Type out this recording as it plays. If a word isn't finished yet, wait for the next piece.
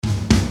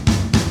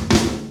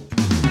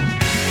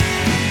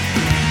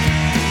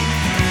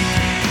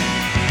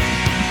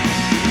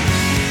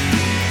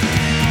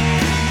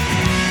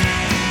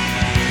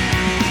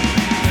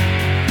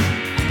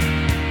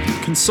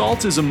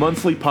Consult is a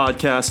monthly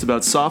podcast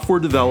about software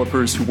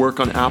developers who work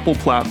on Apple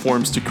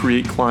platforms to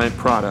create client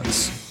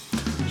products.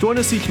 Join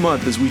us each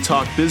month as we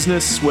talk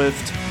business,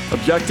 Swift,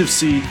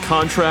 Objective-C,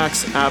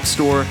 contracts, App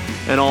Store,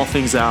 and all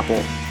things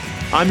Apple.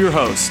 I'm your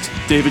host,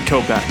 David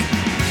Kopec.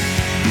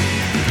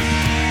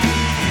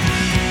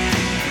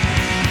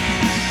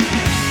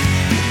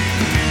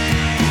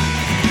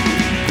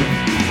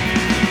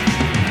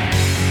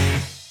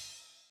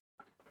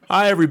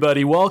 Hi,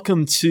 everybody.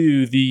 Welcome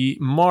to the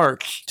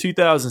March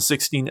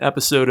 2016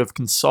 episode of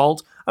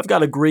Consult. I've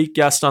got a great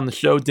guest on the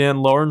show, Dan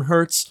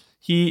Lowenhertz.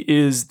 He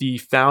is the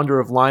founder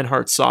of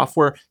Lionheart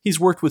Software. He's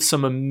worked with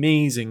some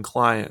amazing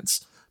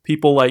clients,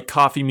 people like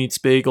Coffee Meets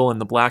Bagel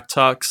and the Black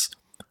Tux.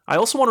 I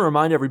also want to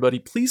remind everybody,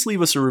 please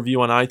leave us a review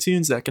on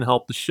iTunes. That can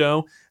help the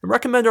show. And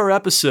recommend our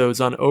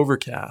episodes on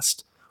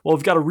Overcast. Well,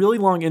 I've got a really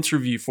long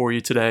interview for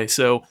you today,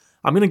 so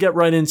I'm going to get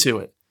right into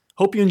it.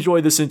 Hope you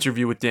enjoy this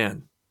interview with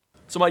Dan.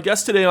 So my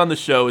guest today on the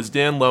show is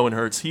Dan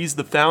Lowenhertz. He's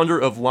the founder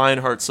of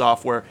Lionheart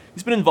Software.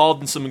 He's been involved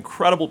in some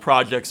incredible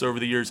projects over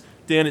the years.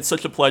 Dan, it's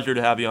such a pleasure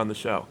to have you on the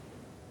show.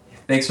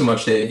 Thanks so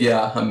much, Dave.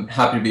 Yeah, I'm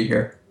happy to be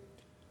here.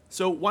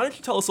 So why don't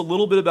you tell us a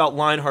little bit about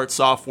Lionheart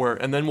Software,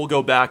 and then we'll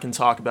go back and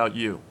talk about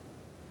you.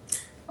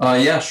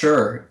 Yeah,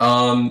 sure.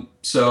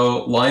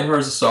 So Lionheart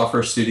is a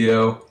software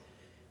studio.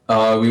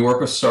 We work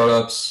with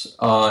startups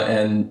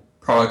and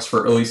products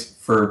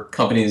for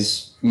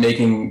companies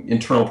making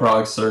internal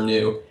products that are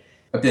new.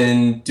 I've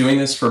been doing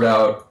this for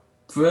about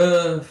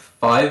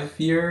 5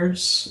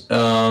 years,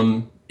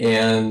 and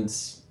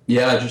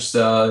yeah, just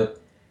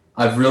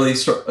I've really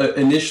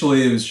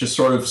initially it was just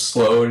sort of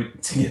slow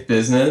to get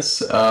business.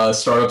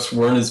 Startups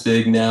weren't as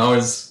big now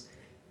as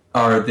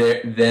are there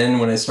then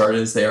when I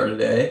started as they are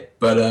today.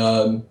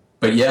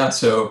 But yeah,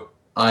 so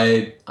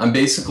I'm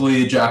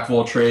basically a jack of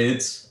all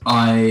trades.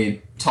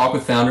 I talk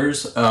with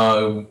founders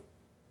who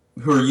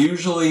are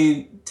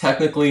usually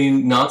technically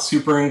not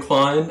super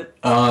inclined.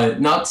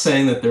 Not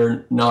saying that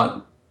they're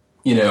not,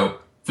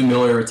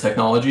 familiar with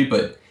technology,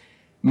 but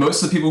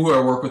most of the people who I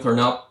work with are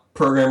not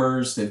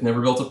programmers. They've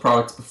never built a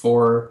product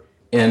before,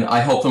 and I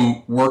help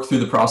them work through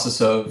the process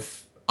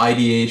of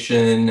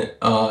ideation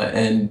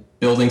and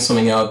building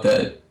something out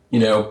that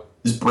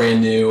is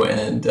brand new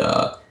and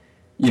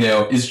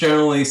is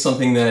generally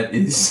something that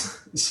is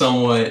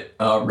somewhat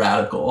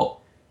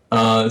radical.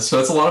 So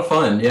it's a lot of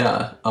fun.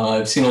 Yeah,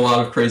 I've seen a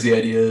lot of crazy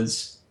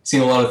ideas.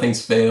 Seen a lot of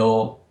things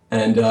fail,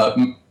 and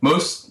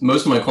most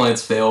of my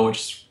clients fail, which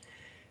is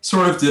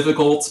sort of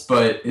difficult,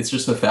 but it's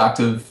just a fact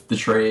of the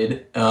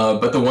trade.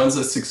 But the ones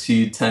that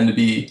succeed tend to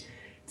be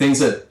things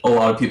that a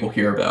lot of people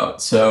hear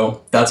about,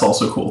 so that's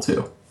also cool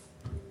too.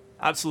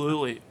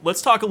 Absolutely.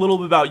 Let's talk a little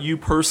bit about you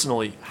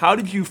personally. How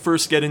did you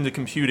first get into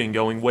computing,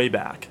 going way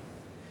back?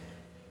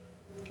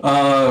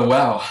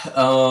 Wow.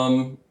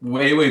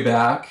 Way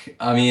back.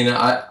 I mean,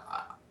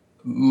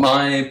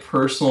 my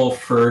personal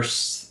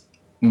first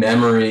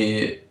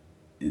memory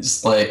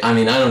is I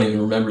don't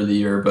even remember the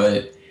year,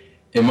 but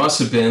it must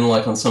have been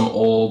on some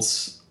old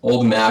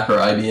Mac or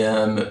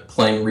IBM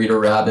playing Reader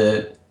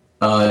Rabbit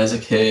as a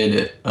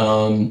kid.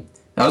 That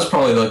was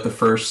probably the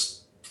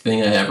first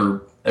thing I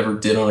ever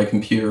did on a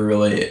computer,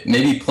 really.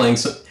 Maybe playing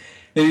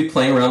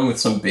around with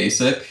some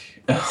BASIC.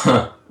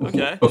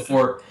 Okay.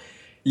 Before.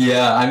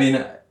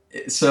 Yeah,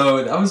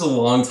 so that was a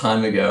long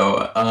time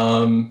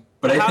ago.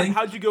 But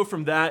how'd you go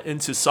from that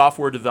into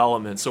software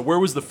development? So where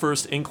was the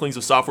first inklings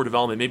of software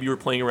development? Maybe you were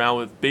playing around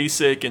with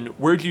BASIC, and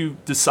where'd you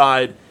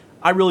decide,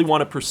 I really want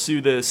to pursue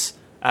this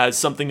as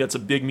something that's a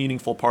big,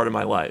 meaningful part of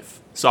my life,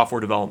 software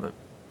development?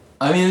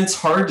 It's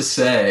hard to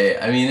say.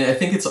 I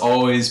think it's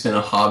always been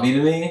a hobby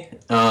to me,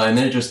 and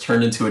then it just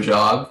turned into a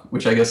job,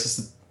 which I guess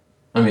is,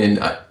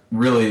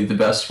 really the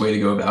best way to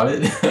go about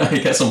it. I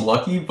guess I'm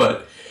lucky,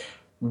 but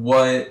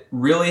what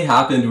really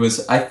happened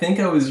was I think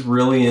I was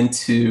really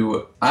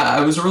into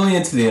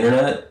the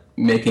internet,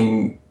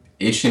 making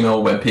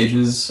HTML web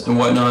pages and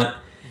whatnot.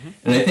 Mm-hmm.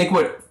 And I think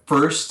what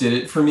first did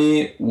it for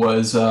me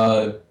was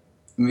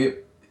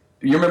you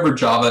remember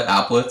Java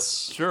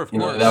applets? Sure, of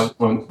course.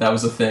 That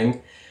was a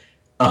thing.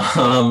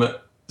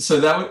 So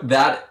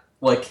that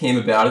came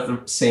about at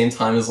the same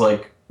time as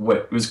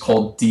what was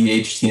called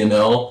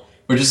DHTML,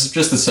 which is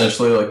just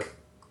essentially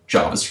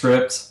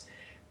JavaScript.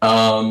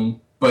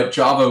 But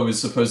Java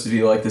was supposed to be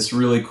this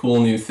really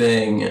cool new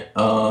thing.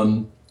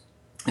 And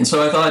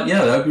so I thought,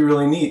 yeah, that would be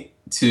really neat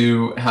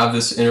to have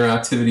this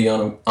interactivity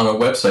on a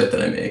website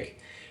that I make.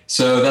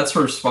 So that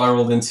sort of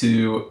spiraled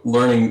into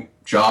learning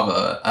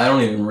Java. I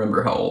don't even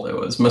remember how old I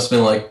was. Must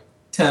have been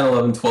 10,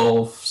 11,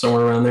 12,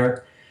 somewhere around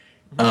there.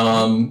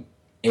 And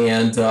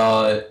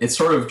it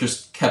sort of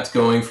just kept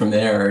going from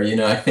there.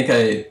 I think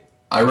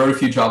I wrote a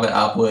few Java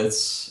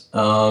applets.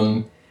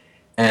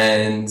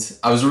 And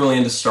I was really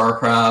into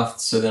StarCraft,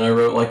 so then I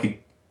wrote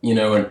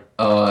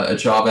a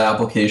Java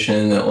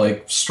application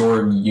that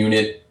stored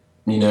unit,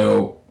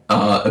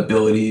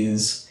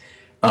 abilities.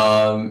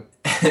 So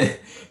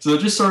it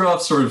just started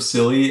off sort of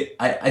silly.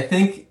 I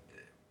think,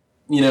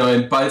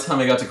 and by the time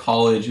I got to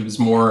college, it was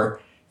more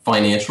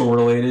financially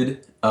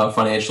related.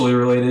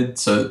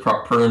 So the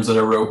programs that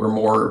I wrote were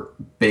more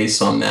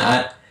based on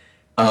that.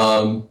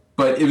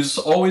 But it was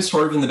always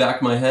sort of in the back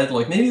of my head,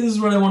 like maybe this is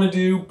what I want to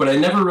do, but I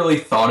never really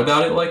thought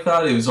about it like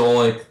that. It was all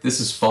like, this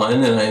is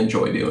fun and I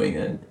enjoy doing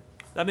it.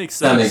 That makes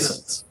That sense. makes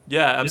sense.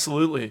 Yeah,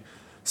 absolutely.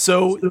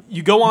 So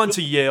you go on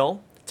to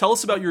Yale. Tell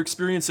us about your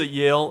experience at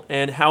Yale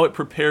and how it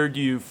prepared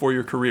you for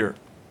your career.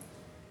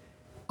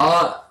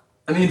 I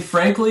mean,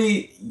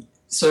 frankly,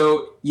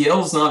 so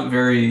Yale's not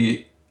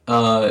very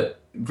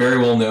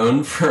well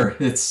known for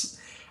its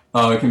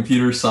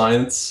computer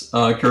science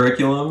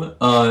curriculum.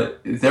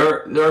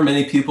 There are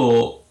many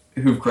people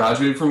who've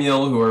graduated from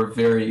Yale who are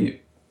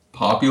very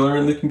popular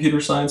in the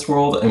computer science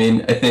world. I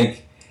mean, I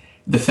think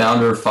the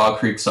founder of Fog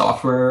Creek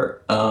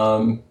Software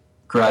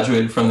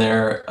graduated from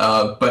there.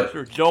 But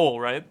Sure, Joel,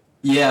 right?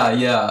 yeah,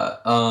 yeah.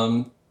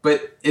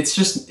 But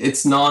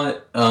it's not,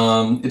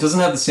 it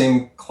doesn't have the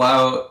same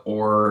clout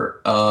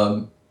or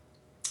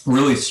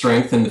really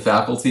strength in the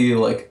faculty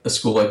like a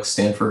school like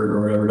Stanford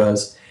or whatever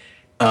does.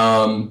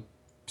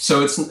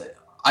 So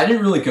I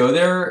didn't really go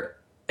there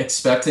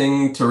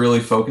expecting to really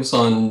focus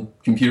on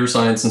computer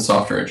science and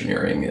software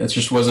engineering. It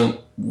just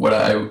wasn't what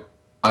I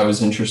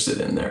was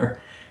interested in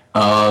there.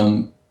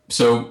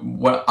 So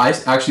what I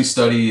actually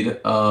studied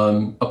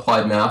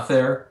applied math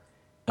there.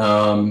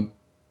 And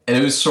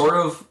it was sort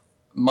of,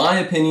 my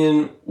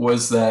opinion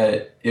was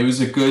that it was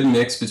a good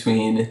mix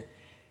between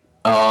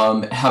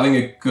having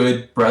a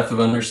good breadth of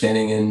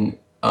understanding in,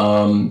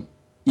 I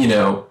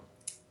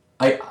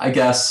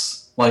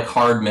guess, like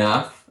hard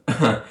math,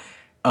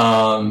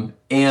 and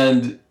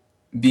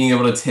being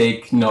able to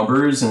take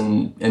numbers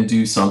and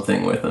do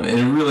something with them.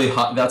 And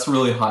that's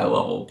really high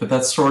level, but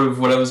that's sort of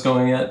what I was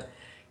going at.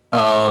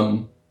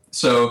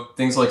 So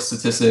things like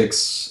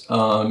statistics,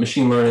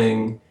 machine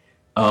learning,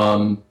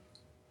 and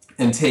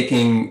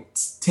taking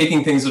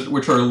things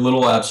which are a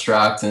little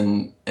abstract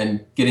and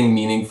getting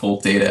meaningful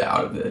data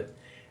out of it.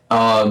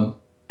 And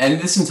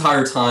this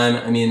entire time,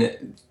 I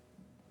mean,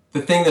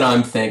 the thing that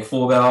I'm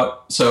thankful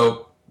about,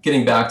 so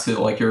getting back to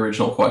like your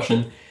original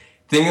question,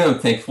 the thing that I'm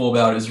thankful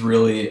about is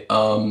really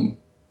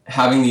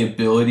having the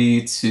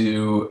ability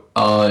to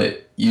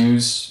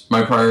use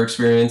my prior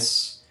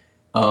experience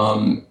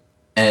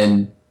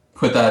and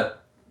put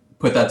that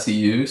to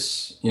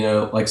use.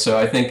 So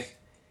I think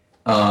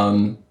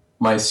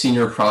my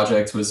senior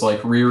project was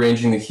like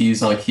rearranging the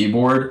keys on a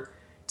keyboard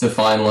to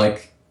find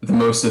like the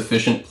most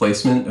efficient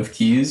placement of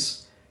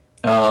keys.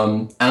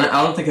 And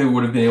I don't think I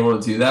would have been able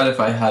to do that if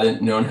I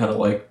hadn't known how to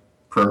like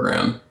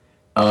program,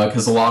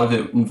 because a lot of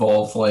it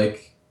involved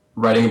like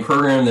writing a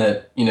program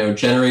that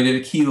generated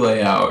a key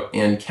layout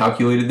and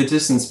calculated the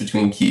distance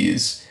between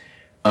keys.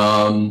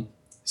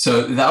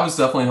 So that was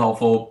definitely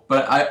helpful.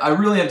 But I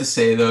really have to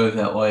say though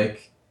that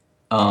like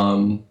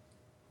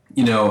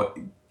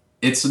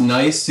it's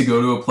nice to go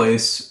to a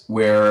place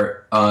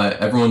where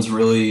everyone's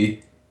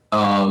really,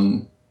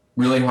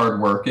 really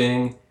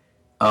hardworking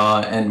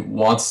and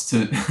wants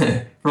to,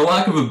 for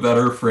lack of a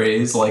better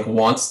phrase, like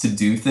wants to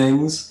do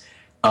things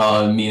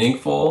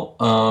meaningful.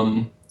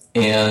 So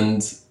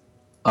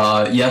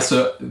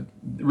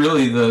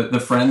really the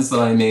friends that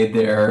I made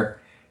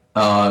there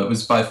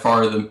was by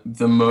far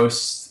the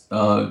most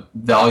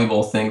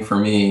valuable thing for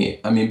me.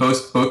 I mean,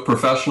 both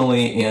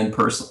professionally and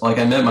personally. Like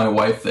I met my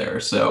wife there,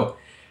 so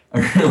I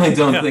really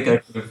don't think I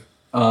could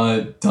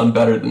have done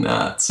better than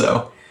that.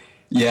 So,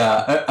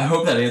 yeah, I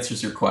hope that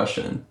answers your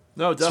question.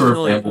 No,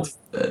 definitely.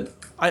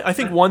 I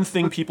think one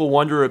thing people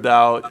wonder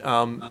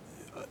about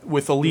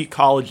with elite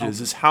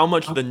colleges is how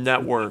much the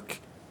network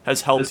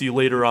has helped you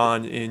later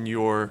on in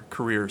your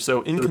career.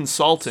 So in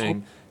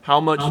consulting, how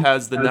much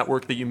has the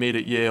network that you made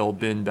at Yale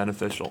been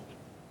beneficial?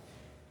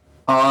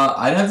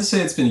 I'd have to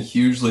say it's been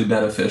hugely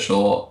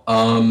beneficial.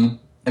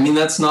 I mean,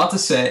 that's not to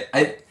say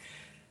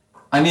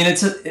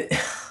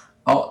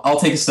I'll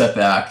take a step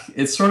back.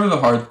 It's sort of a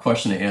hard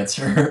question to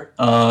answer.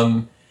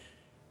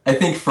 I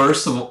think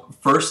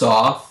first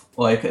off,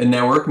 like a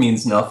network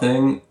means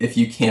nothing if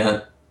you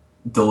can't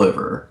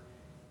deliver.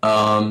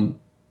 And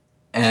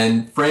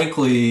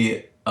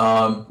frankly,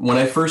 when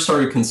I first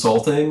started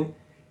consulting,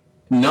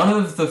 none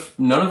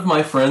of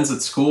my friends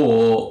at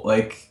school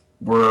like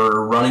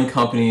were running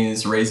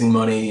companies, raising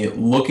money,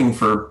 looking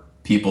for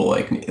people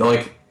like me.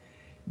 Like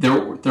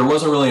there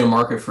wasn't really a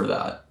market for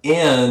that.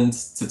 And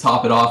to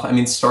top it off, I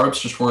mean,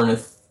 startups just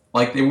weren't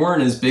they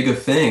weren't as big a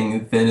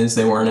thing then as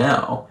they were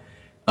now.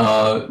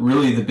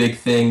 Really, the big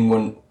thing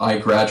when I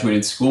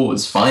graduated school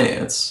was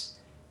finance.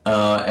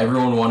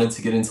 Everyone wanted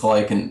to get into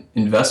like an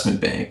investment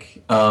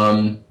bank.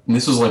 And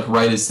this was like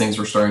right as things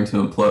were starting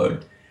to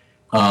implode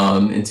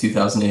in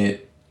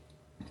 2008.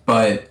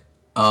 But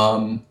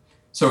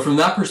so from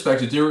that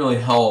perspective, it didn't really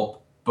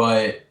help.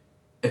 But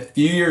a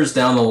few years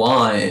down the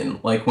line,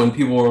 like when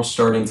people were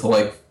starting to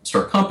like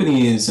start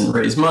companies and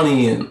raise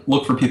money and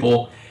look for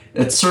people,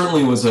 it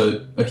certainly was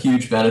a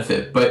huge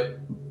benefit. But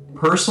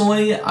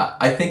personally,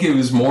 I think it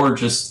was more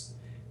just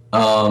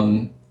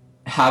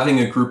having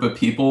a group of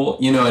people,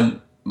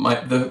 and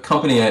the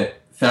company I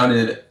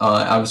founded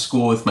out of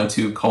school with my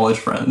two college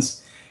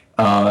friends,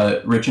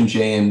 Rich and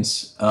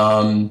James.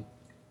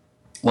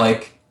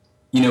 Like,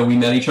 we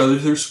met each other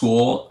through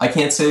school. I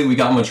can't say we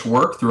got much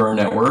work through our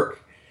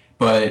network,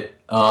 but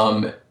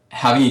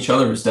having each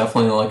other is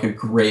definitely like a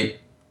great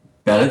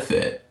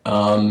benefit.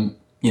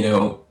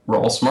 We're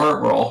all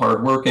smart, we're all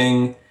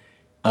hardworking,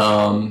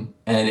 and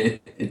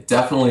it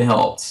definitely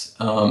helped.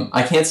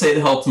 I can't say it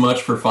helped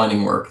much for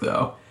finding work,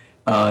 though.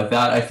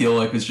 That I feel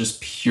like was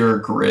just pure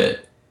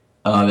grit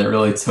that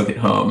really took it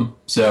home.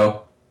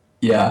 So,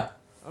 yeah.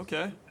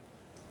 Okay.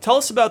 Tell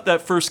us about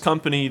that first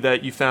company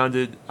that you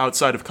founded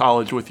outside of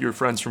college with your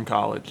friends from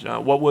college.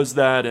 What was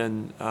that,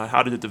 and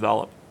how did it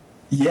develop?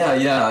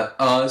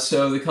 Yeah.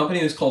 So the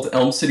company was called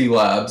Elm City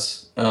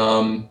Labs.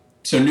 So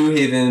New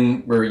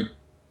Haven, where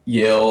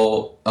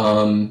Yale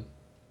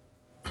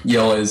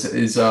Yale is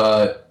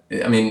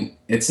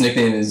its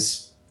nickname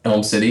is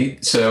Elm City.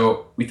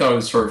 So we thought it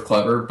was sort of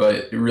clever, but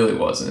it really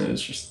wasn't. It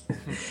was just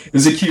it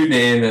was a cute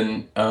name,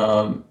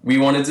 and we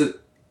wanted to.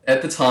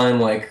 At the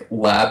time, like,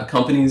 lab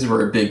companies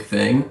were a big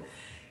thing.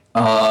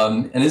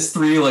 And as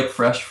three, like,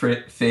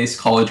 fresh-faced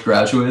college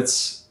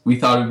graduates, we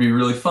thought it'd be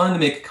really fun to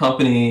make a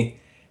company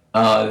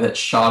that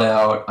shot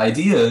out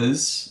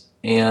ideas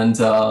and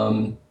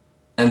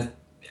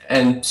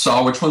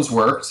saw which ones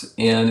worked,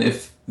 and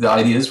if the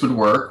ideas would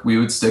work, we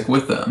would stick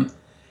with them.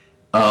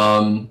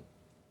 And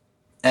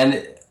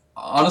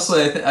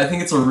honestly, I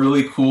think it's a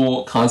really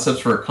cool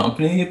concept for a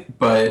company,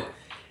 but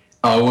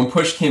when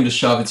push came to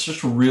shove, it's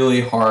just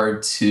really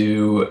hard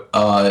to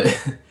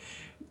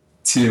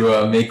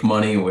make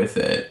money with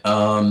it.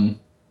 A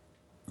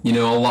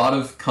lot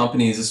of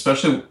companies,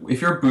 especially if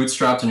you're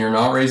bootstrapped and you're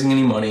not raising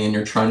any money and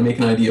you're trying to make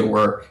an idea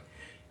work,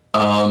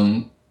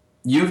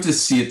 you have to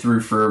see it through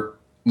for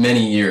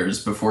many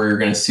years before you're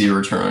going to see a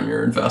return on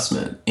your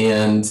investment.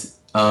 And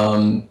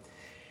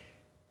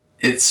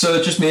it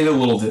just made it a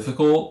little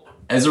difficult.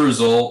 As a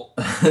result,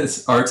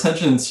 our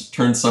attention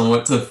turned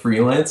somewhat to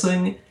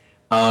freelancing,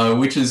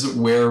 which is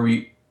where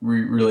we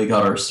really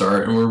got our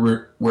start, and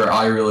where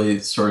I really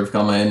sort of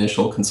got my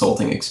initial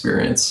consulting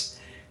experience.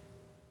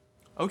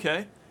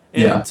 Okay.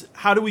 And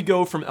How do we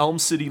go from Elm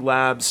City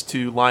Labs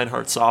to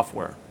Lionheart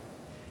Software?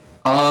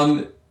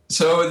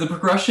 So the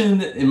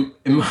progression, in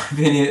my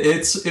opinion,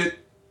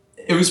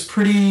 it was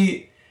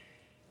pretty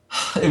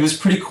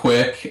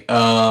quick,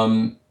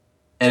 and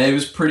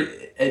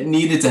it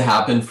needed to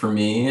happen for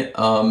me.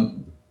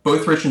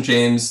 Both Rich and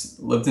James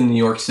lived in New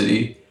York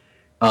City.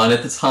 And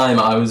at the time,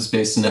 I was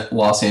based in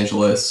Los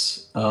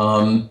Angeles.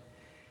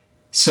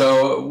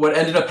 So what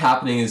ended up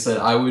happening is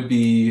that I'd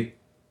be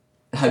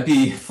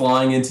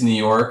flying into New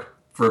York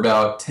for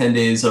about 10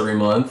 days every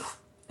month.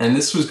 And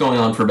this was going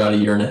on for about a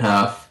year and a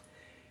half.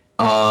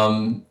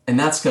 And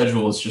that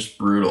schedule is just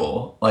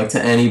brutal. Like,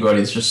 to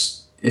anybody,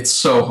 it's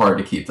so hard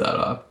to keep that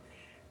up.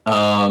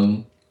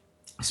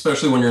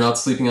 Especially when you're not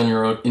sleeping in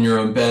your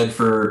own bed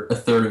for a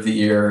third of the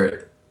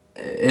year.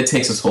 It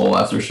takes a toll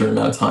after a certain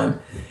amount of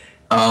time.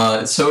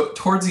 So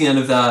towards the end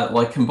of that,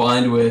 like,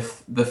 combined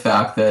with the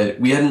fact that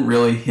we hadn't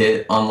really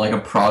hit on, like, a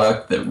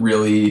product that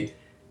really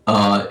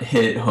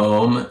hit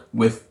home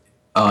with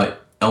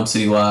Elm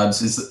City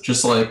Labs, is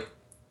just like,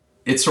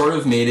 it sort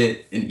of made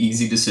it an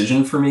easy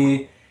decision for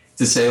me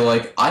to say,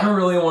 like, I don't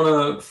really want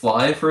to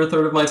fly for a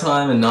third of my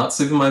time and not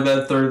sleep in my bed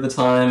a third of the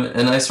time,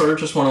 and I sort of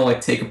just want to,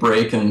 like, take a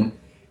break and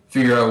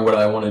figure out what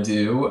I want to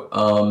do.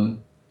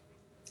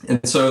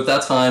 And so at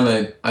that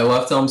time, I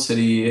left Elm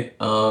City,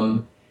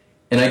 and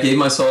I gave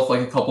myself,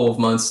 like, a couple of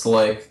months to,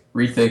 like,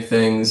 rethink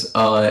things.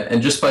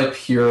 And just by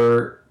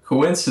pure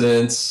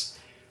coincidence,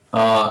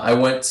 I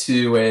went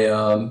to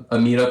a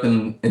meetup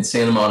in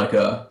Santa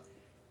Monica,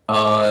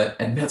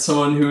 and met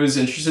someone who was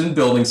interested in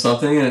building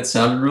something, and it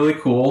sounded really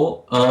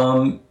cool.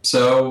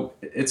 So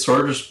it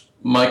sort of just,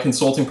 my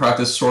consulting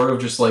practice sort of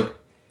just, like,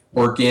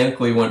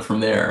 organically went from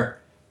there.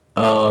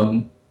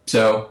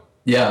 So,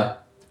 yeah.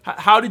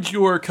 How did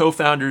your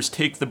co-founders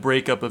take the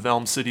breakup of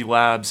Elm City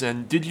Labs,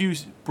 and did you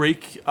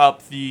break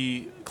up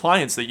the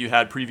clients that you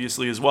had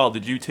previously as well?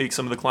 Did you take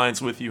some of the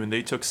clients with you and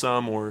they took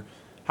some, or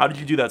how did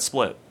you do that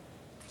split?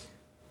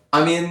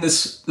 I mean, the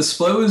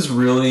split was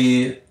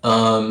really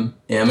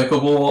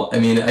amicable. I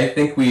mean, I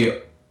think we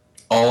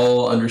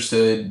all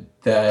understood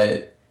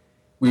that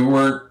we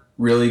weren't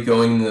really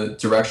going in the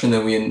direction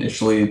that we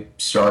initially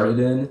started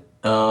in.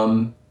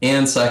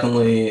 And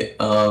secondly,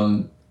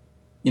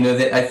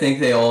 I think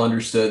they all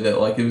understood that,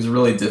 like, it was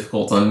really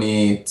difficult on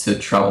me to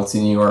travel to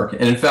New York.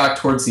 And in fact,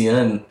 towards the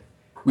end,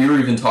 we were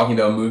even talking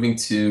about moving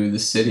to the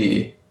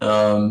city,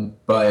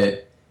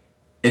 but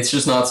it's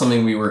just not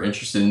something we were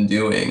interested in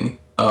doing.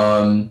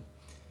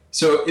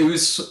 So it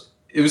was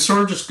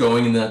sort of just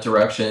going in that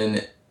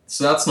direction.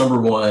 So that's number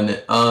one.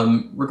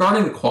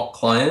 Regarding the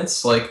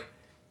clients, like,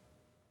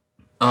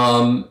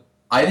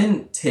 I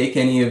didn't take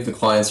any of the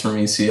clients from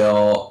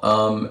ECL.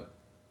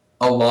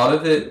 A lot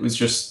of it was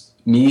just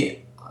me.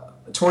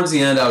 Towards the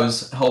end, I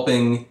was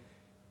helping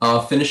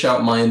finish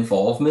out my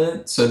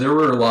involvement. So there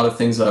were a lot of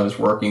things that I was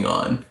working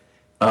on.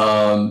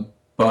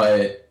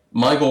 But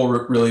my goal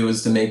really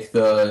was to make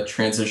the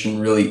transition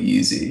really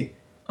easy.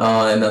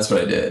 And that's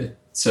what I did.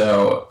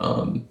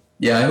 So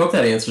yeah, I hope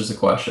that answers the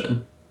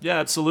question. Yeah,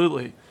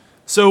 absolutely.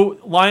 So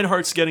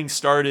Lionheart's getting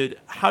started.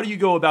 How do you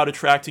go about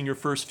attracting your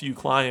first few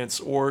clients,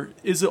 or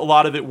is it a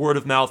lot of it word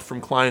of mouth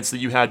from clients that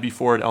you had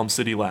before at Elm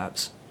City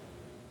Labs?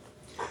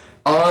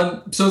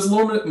 So it's a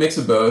little bit mix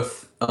of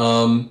both.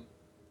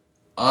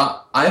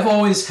 I've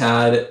always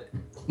had.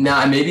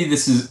 Now maybe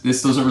this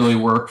doesn't really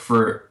work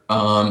for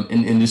an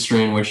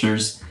industry in which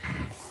there's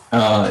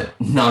not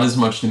as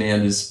much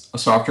demand as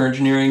software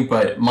engineering,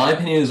 but my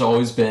opinion has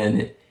always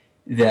been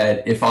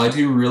that if I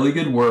do really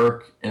good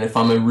work and if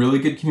I'm a really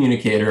good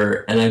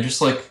communicator and I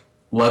just like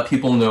let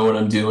people know what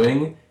I'm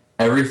doing,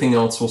 everything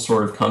else will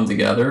sort of come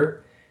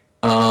together.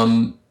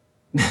 Um,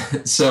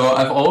 so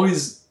I've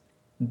always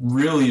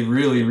really,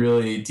 really,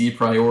 really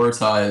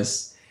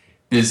deprioritized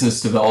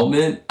business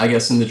development, I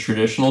guess in the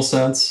traditional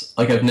sense.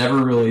 Like I've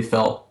never really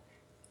felt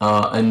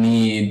a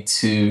need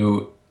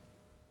to,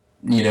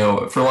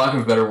 for lack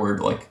of a better word,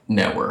 like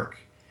network.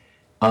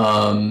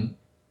 Um,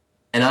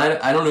 and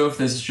I don't know if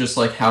this is just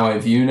like how I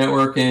view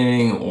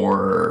networking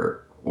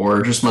or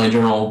just my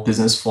general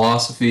business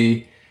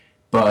philosophy,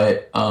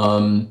 but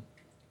I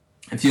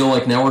feel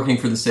like networking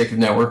for the sake of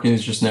networking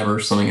is just never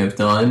something I've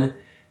done.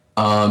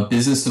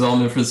 Business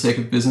development for the sake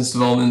of business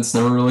development is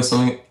never really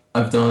something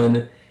I've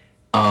done.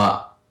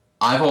 Uh,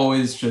 I've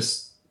always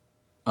just,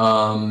 if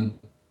I'm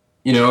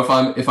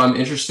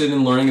interested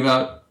in learning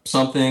about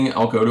something,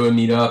 I'll go to a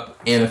meetup,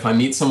 and if I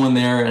meet someone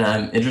there and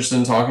I'm interested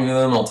in talking to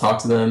them, I'll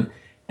talk to them.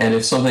 And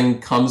if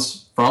something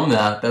comes from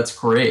that, that's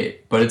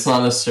great. But it's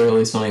not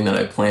necessarily something that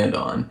I planned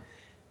on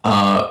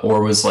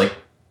or was like,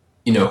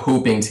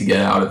 hoping to get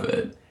out of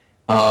it.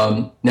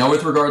 Now,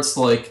 with regards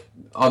to like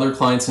other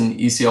clients and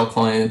ECL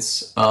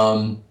clients,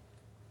 I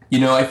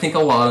think a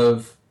lot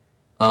of,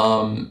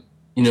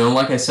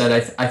 like I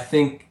said, I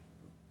think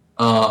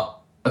a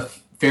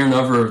fair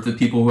number of the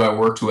people who I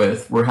worked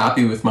with were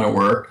happy with my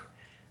work,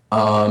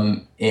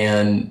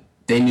 and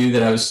they knew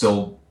that I was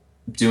still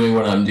doing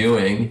what I'm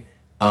doing.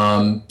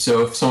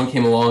 So if someone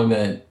came along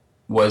that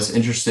was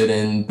interested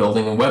in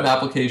building a web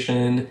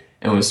application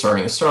and was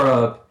starting a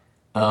startup,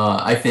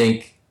 I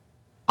think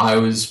I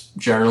was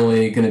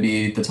generally going to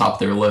be at the top of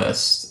their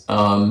list.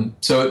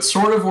 So it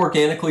sort of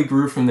organically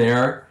grew from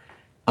there.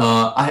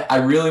 I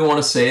really want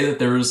to say that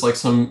there was like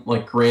some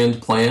like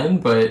grand plan,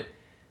 but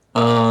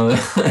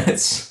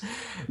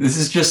this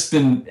has just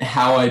been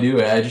how I do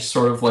it. I just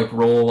sort of like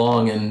roll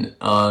along and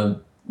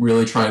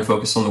really try and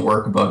focus on the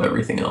work above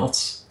everything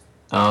else,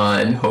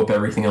 and hope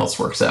everything else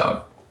works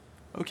out.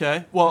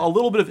 Okay. Well, a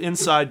little bit of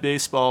inside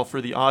baseball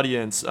for the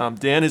audience.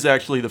 Dan is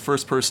actually the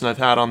first person I've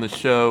had on the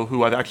show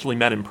who I've actually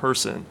met in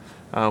person.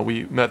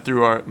 We met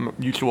through our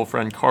mutual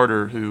friend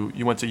Carter, who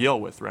you went to Yale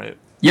with, right?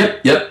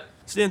 Yep.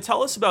 So Dan,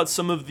 tell us about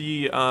some of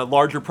the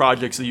larger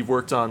projects that you've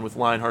worked on with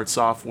Lionheart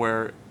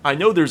Software. I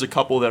know there's a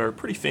couple that are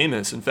pretty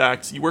famous. In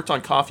fact, you worked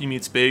on Coffee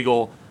Meets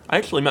Bagel. I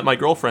actually met my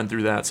girlfriend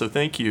through that, so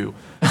thank you.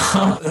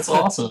 That's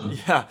awesome.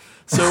 Yeah.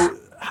 So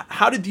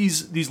how did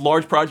these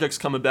large projects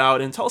come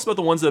about, and tell us about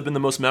the ones that have been the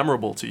most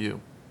memorable to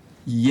you?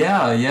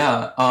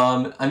 Yeah.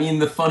 I mean,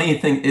 the funny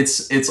thing,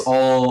 it's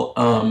all.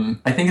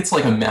 I think it's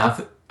like a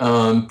math,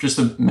 just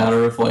a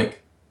matter of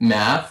like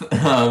math.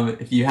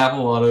 If you have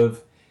a lot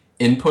of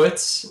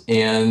inputs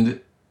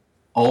and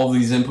all of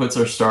these inputs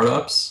are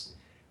startups,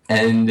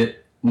 and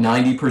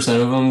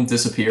 90% of them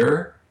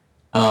disappear,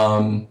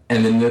 and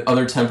then the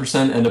other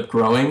 10% end up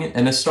growing.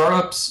 And the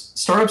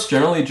startups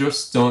generally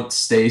just don't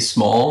stay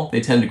small;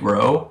 they tend to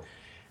grow.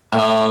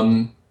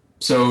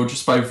 So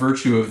just by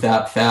virtue of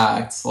that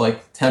fact,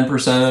 like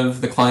 10%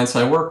 of the clients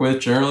I work with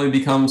generally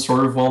become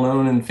sort of well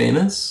known and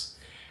famous.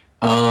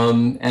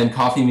 And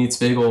Coffee Meets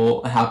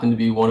Bagel happened to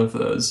be one of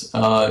those.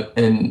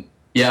 And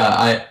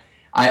yeah,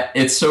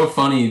 it's so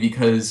funny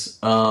because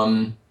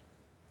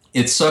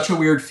it's such a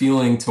weird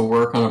feeling to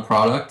work on a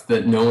product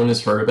that no one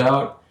has heard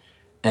about,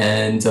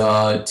 and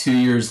 2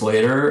 years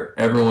later,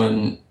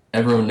 everyone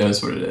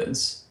knows what it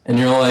is, and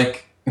you're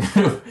like,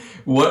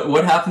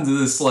 what happened to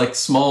this like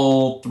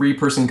small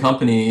 3-person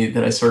company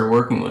that I started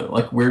working with?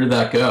 Like, where did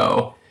that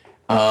go?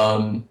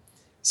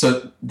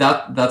 So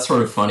that's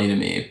sort of funny to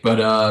me, but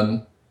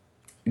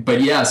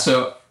yeah.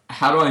 So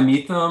how do I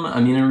meet them? I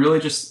mean, it really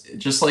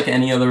just like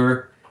any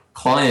other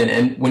client,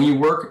 and when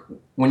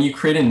you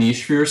create a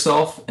niche for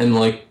yourself, and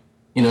like,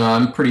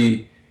 I'm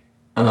pretty,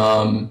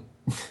 I'll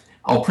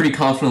pretty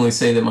confidently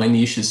say that my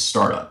niche is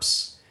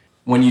startups.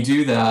 When you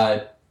do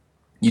that,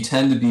 you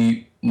tend to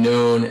be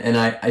known, and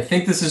I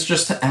think this is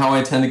just how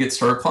I tend to get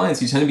startup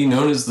clients. You tend to be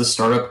known as the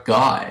startup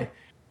guy.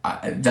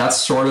 That's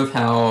sort of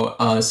how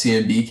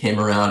CMB came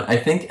around. I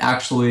think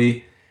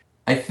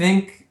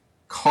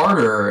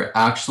Carter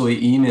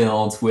actually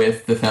emailed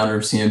with the founder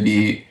of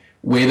CMB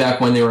way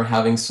back when they were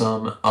having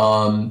some,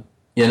 and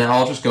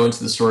I'll just go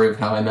into the story of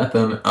how I met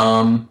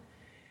them.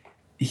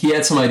 He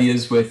had some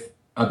ideas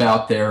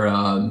about their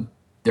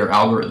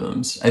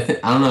algorithms.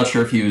 I'm not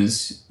sure if he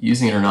was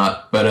using it or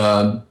not, but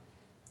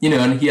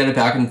and he had a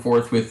back and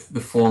forth with the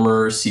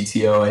former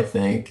CTO, I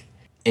think,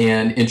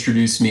 and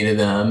introduced me to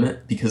them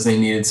because they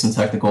needed some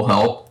technical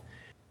help.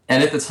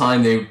 And at the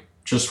time,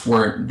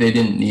 they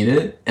didn't need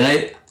it.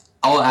 And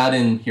I'll add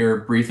in here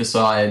a brief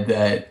aside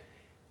that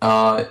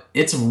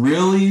it's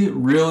really,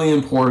 really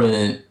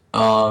important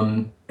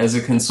as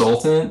a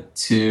consultant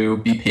to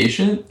be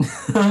patient.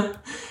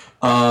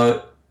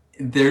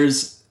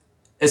 There's,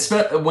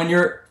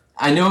 when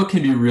I know it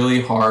can be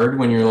really hard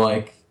when you're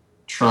like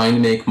trying to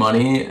make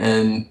money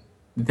and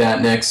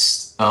that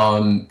next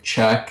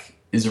check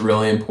is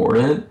really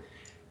important.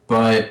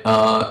 But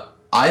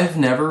I've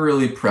never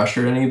really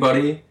pressured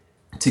anybody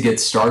to get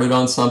started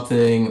on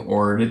something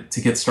or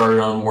to get started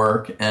on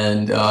work.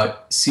 And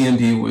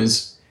CMB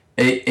was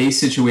a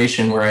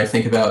situation where I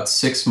think about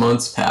 6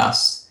 months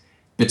passed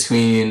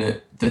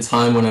between the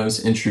time when I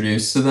was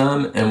introduced to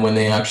them and when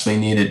they actually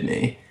needed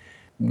me.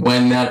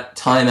 When that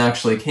time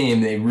actually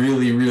came, they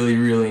really, really,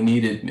 really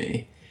needed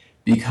me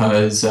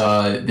because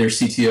their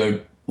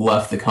CTO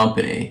left the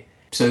company.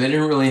 So they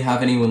didn't really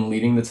have anyone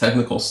leading the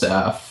technical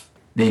staff.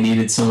 They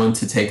needed someone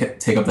to take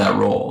up that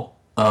role.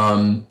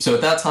 So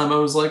at that time I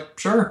was like,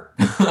 sure,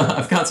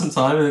 I've got some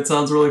time and it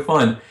sounds really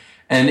fun.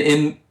 And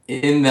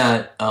in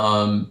that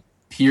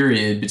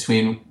period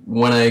between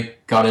when I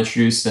got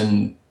introduced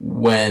and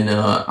when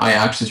I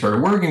actually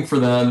started working for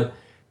them,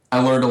 I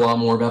learned a lot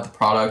more about the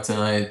product and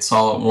I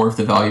saw a lot more of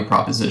the value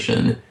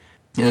proposition.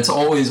 And it's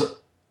always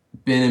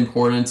been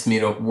important to me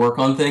to work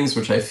on things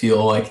which I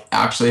feel like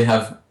actually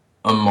have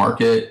a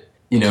market,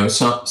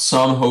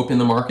 some hope in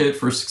the market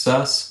for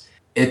success.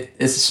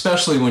 It's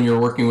especially when you're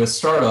working with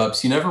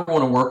startups, you never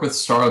want to work with a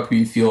startup who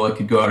you feel like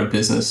could go out of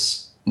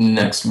business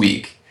next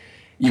week.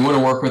 You want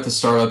to work with a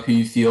startup who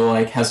you feel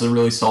like has a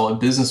really solid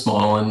business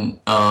model and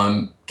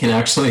can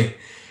actually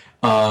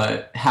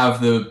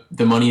have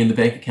the money in the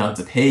bank account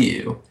to pay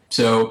you.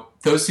 So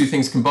those two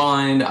things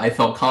combined, I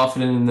felt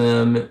confident in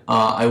them.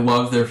 I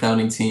love their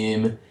founding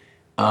team.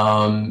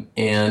 So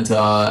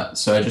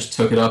I just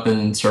took it up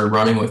and started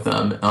running with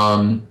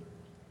them.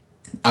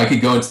 I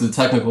could go into the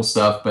technical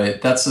stuff,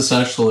 but that's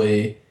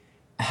essentially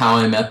how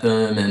I met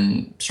them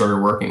and started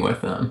working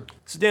with them.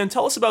 So Dan,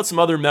 tell us about some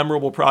other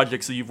memorable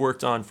projects that you've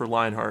worked on for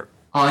Lionheart.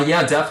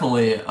 Yeah,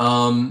 definitely.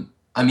 One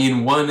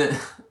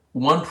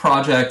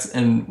project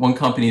and one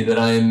company that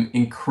I'm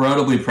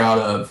incredibly proud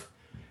of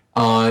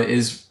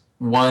is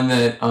one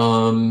that,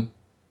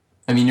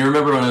 you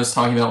remember when I was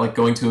talking about like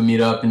going to a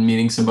meetup and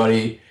meeting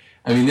somebody?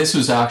 This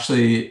was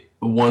actually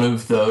one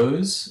of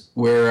those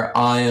where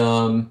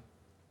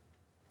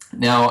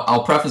now,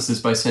 I'll preface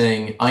this by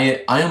saying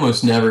I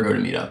almost never go to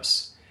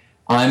meetups.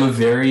 I'm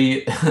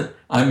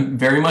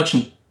very much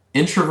an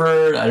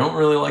introvert. I don't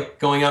really like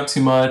going out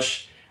too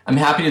much. I'm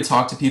happy to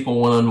talk to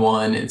people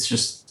one-on-one. It's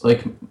just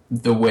like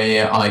the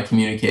way I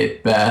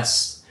communicate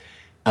best.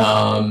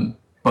 So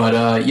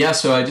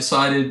I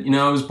decided,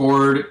 I was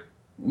bored.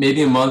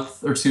 Maybe a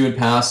month or two had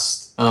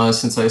passed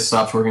since I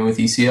stopped working with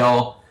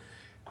ECL.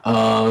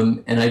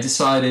 And I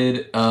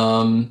decided...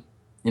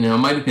 it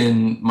might have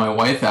been my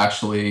wife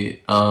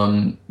actually,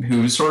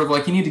 who was sort of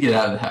like, you need to get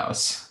out of the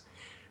house.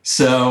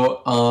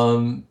 So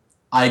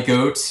I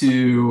go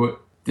to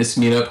this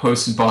meetup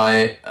hosted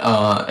by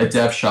a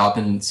dev shop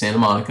in Santa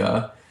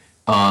Monica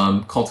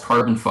called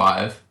Carbon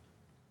 5.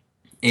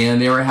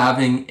 And they were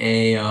having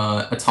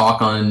a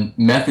talk on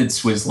method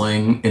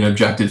swizzling in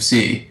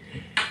Objective-C.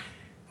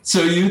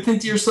 So you would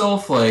think to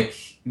yourself, like,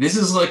 this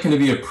is like going to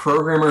be a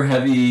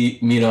programmer-heavy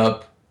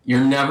meetup.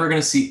 You're never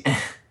going to see...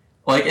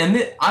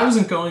 I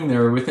wasn't going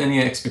there with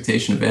any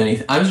expectation of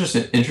anything. I was just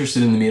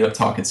interested in the meetup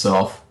talk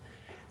itself.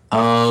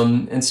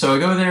 And so I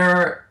go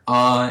there,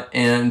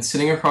 and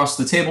sitting across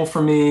the table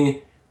from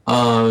me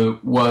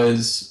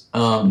was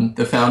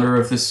the founder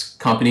of this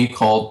company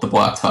called The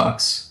Black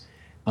Tux.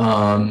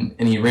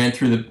 And he ran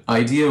through the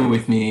idea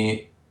with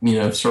me,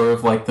 sort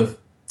of like the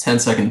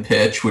 10-second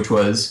pitch, which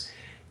was,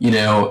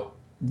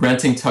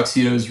 renting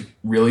tuxedos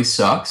really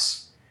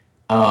sucks.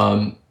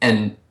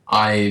 And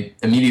I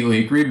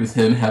immediately agreed with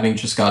him, having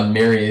just gotten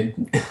married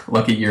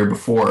like a year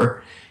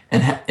before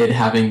and it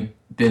having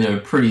been a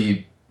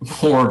pretty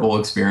horrible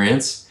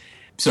experience.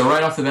 So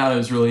right off the bat, I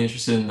was really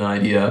interested in the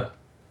idea.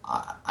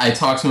 I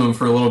talked to him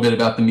for a little bit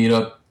about the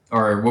meetup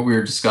or what we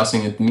were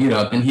discussing at the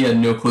meetup, and he had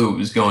no clue what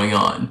was going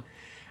on.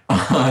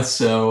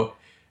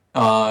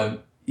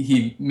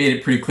 He made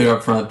it pretty clear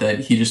up front that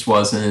he just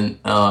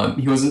wasn't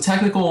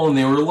technical, and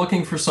they were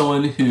looking for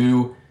someone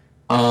who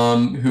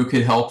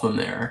could help them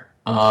there.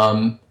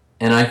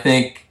 And I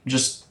think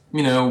just,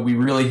 we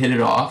really hit it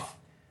off,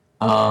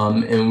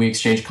 and we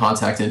exchanged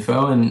contact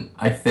info. And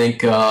I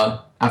think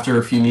after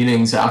a few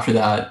meetings after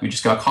that, we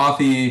just got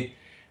coffee.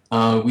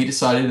 We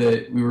decided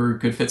that we were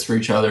good fits for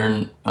each other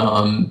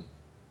and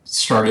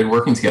started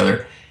working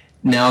together.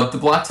 Now, the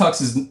Black Tux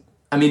is,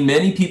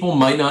 many people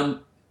might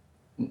not,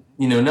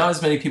 not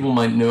as many people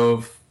might know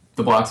of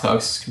the Black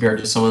Tux compared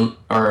to someone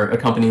or a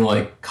company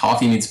like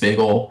Coffee Meets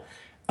Bagel,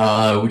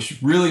 which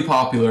is really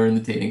popular in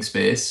the dating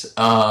space.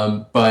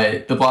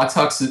 But the Black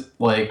Tux,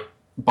 like,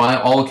 by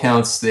all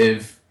accounts,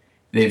 they've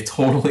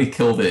totally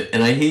killed it.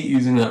 And I hate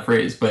using that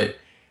phrase, but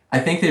I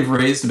think they've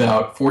raised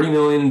about $40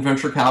 million in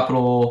venture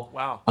capital.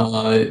 Wow.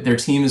 Their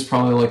team is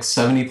probably like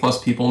 70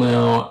 plus people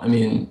now.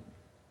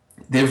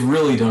 they've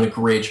really done a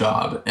great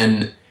job.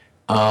 And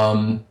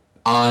um,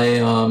 I,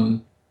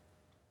 um,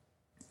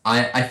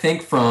 I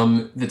think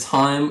from the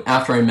time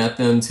after I met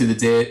them to the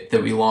day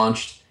that we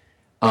launched,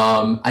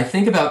 I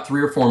think about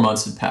 3 or 4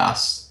 months had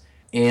passed.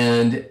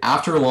 And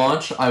after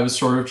launch, I was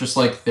sort of just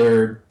like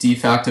their de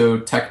facto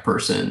tech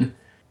person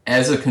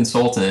as a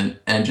consultant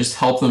and just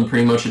help them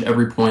pretty much at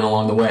every point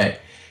along the way.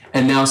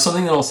 And now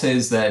something that I'll say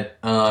is that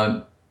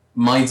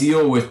my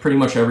deal with pretty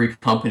much every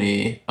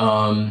company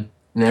and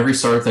every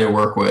startup that I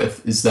work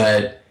with is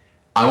that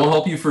I will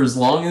help you for as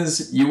long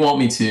as you want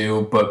me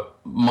to, but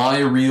my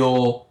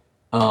real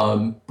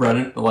bread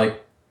and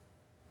like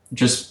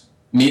just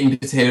meat and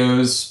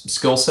potatoes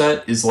skill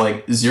set is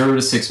like 0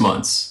 to 6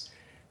 months.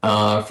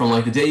 From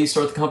like the day you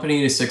start the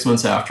company to 6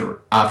 months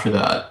after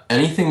that.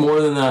 Anything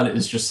more than that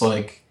is just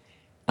like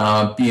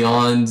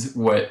beyond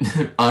what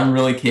I'm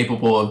really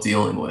capable of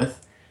dealing with.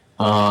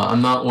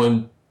 I'm not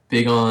one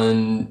big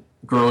on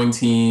growing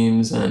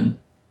teams and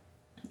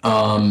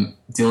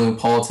dealing with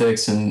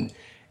politics and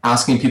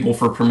asking people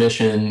for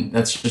permission.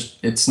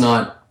 It's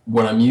not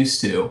what I'm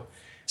used to.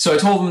 So I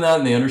told them that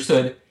and they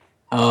understood.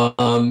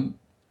 And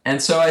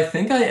so I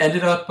think I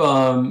ended up,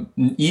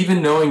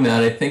 even knowing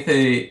that, I think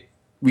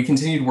we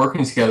continued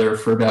working together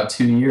for about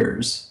 2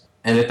 years.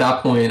 And at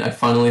that point, I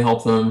finally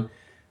helped them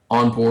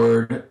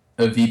onboard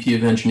a VP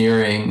of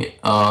engineering.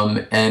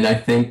 And I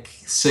think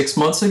 6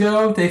 months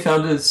ago, they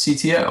found a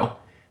CTO.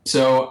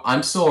 So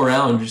I'm still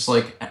around, just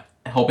like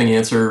helping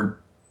answer,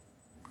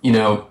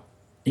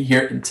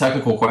 here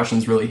technical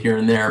questions really here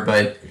and there.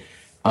 But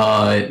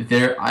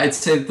I'd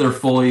say that they're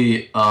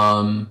fully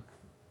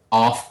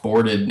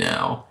off-boarded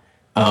now.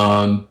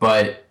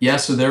 But yeah,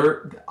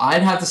 so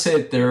I'd have to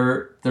say that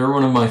they're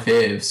one of my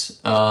faves.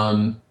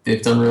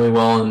 They've done really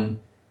well, and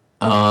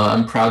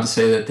I'm proud to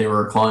say that they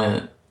were a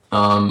client.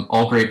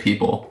 All great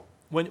people.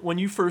 When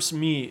you first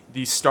meet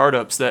these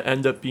startups that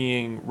end up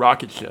being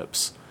rocket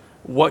ships,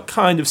 what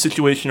kind of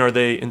situation are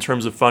they in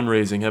terms of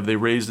fundraising? Have they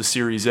raised a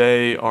Series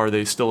A? Are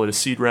they still at a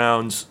seed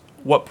round?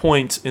 What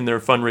point in their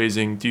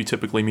fundraising do you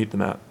typically meet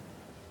them at?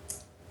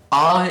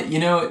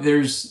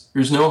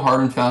 There's no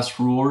hard and fast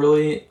rule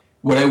really.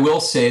 What I will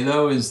say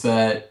though is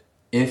that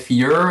if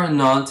you're a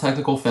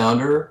non-technical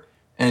founder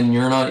and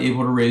you're not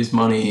able to raise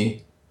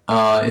money,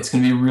 it's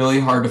going to be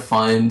really hard to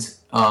find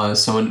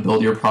someone to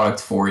build your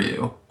product for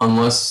you,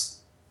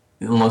 unless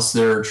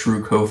they're a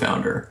true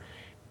co-founder.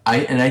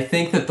 I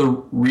think that the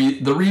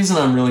reason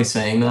I'm really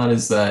saying that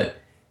is that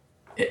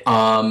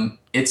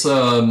it's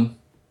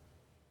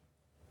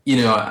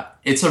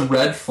it's a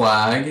red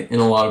flag in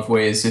a lot of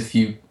ways if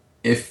you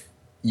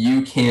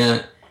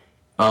can't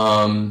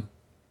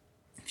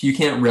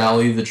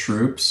rally the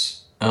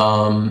troops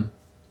to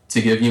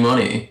give you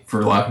money,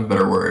 for lack of a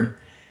better word.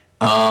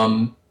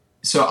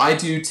 So I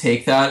do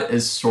take that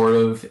as sort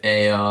of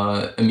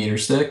a meter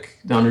stick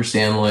to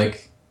understand,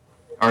 like,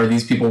 are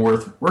these people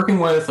worth working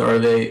with? Are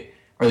they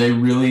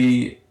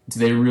really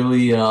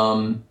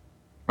throwing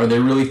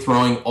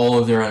all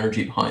of their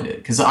energy behind it?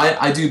 Because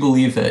I do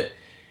believe that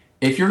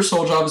if your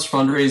sole job is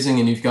fundraising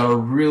and you've got a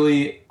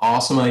really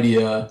awesome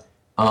idea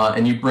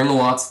and you bring a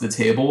lot to the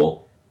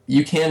table,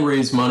 you can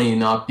raise money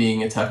not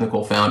being a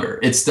technical founder.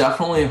 It's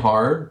definitely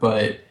hard,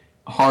 but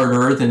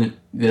harder than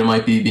it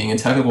might be being a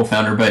technical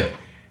founder. But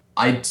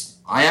I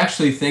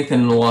actually think that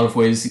in a lot of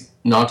ways,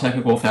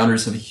 non-technical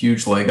founders have a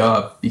huge leg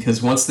up,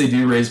 because once they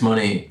do raise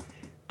money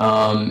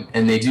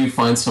and they do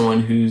find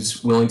someone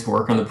who's willing to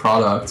work on the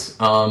product,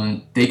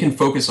 they can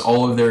focus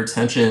all of their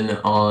attention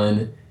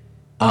on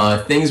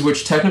things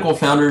which technical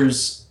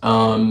founders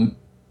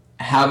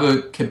have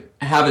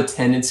a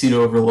tendency to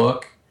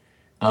overlook.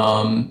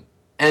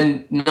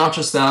 And not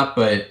just that,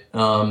 but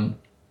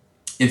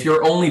if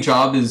your only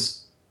job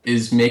is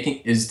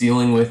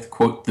dealing with,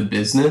 quote, the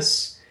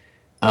business,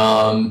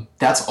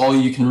 that's all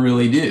you can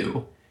really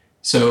do.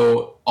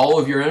 So all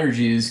of your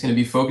energy is going to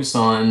be focused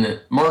on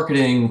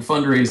marketing,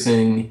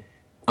 fundraising,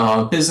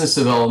 business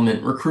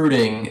development,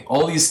 recruiting,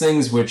 all these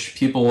things which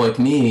people like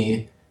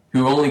me,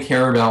 who only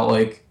care about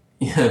like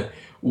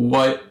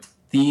what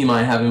theme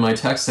I have in my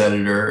text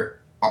editor,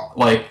 are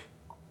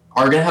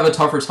going to have a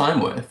tougher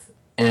time with.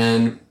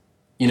 And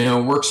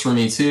works for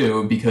me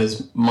too,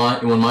 because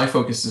when my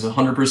focus is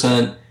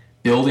 100%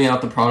 building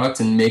out the product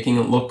and making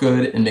it look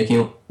good and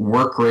making it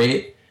work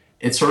great,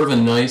 it's sort of a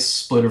nice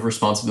split of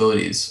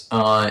responsibilities.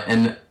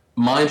 And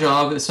my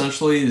job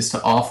essentially is to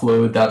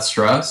offload that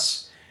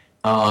stress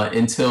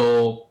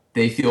until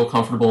they feel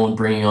comfortable in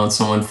bringing on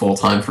someone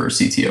full-time for a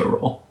CTO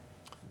role.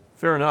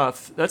 Fair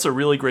enough. That's a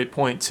really great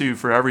point too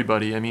for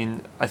everybody. I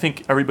mean, I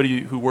think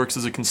everybody who works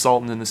as a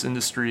consultant in this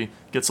industry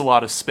gets a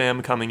lot of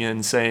spam coming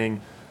in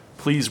saying,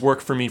 please work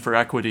for me for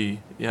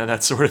equity,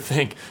 that sort of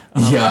thing.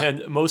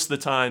 And most of the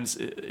times,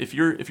 if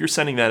you're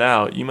sending that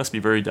out, you must be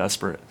very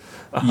desperate.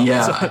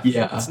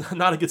 It's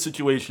not a good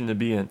situation to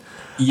be in.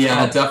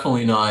 Yeah,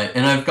 definitely not.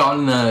 And I've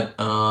gotten that.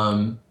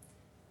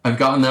 I've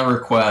gotten that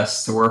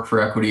request to work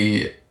for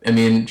equity. I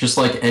mean, just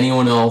like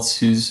anyone else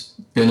who's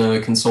been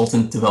a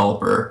consultant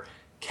developer,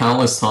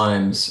 countless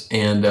times.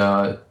 And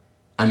I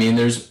mean,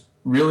 there's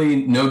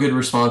really no good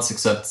response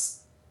except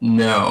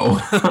no.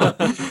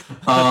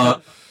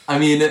 I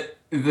mean,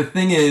 the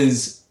thing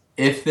is,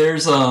 if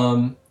there's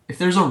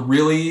a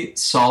really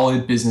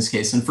solid business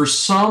case, and for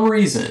some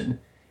reason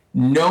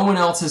no one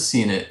else has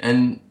seen it,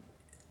 and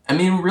I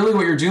mean, really,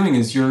 what you're doing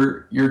is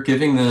you're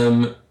giving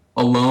them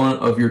a loan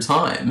of your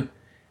time,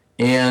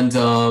 and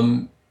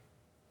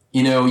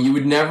you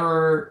would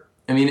never.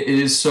 I mean, it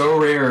is so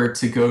rare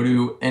to go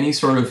to any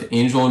sort of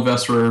angel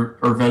investor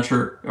or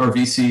venture or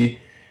VC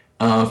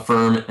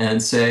firm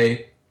and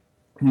say,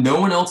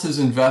 no one else has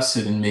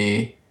invested in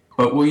me,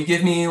 but will you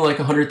give me like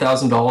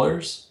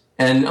 $100,000?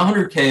 And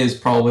 100K is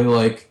probably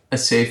like a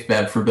safe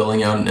bet for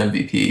building out an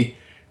MVP,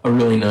 a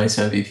really nice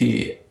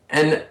MVP.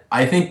 And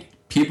I think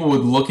people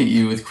would look at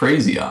you with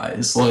crazy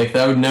eyes. Like,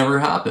 that would never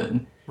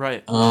happen.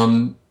 Right.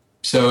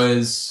 So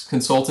as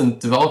consultant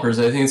developers,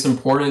 I think it's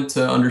important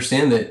to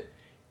understand that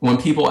when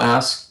people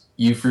ask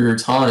you for your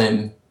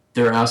time,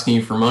 they're asking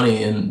you for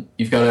money, and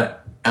you've got to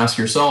ask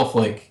yourself,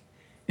 like,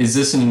 is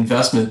this an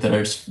investment that I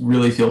just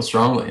really feel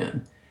strongly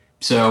in?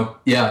 So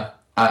yeah,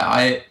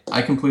 I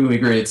completely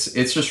agree.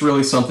 It's just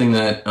really something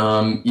that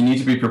you need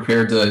to be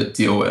prepared to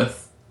deal with.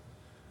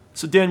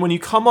 So Dan, when you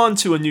come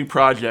onto a new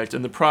project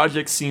and the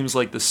project seems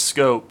like the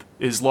scope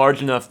is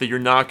large enough that you're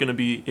not going to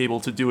be able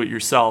to do it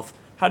yourself,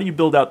 how do you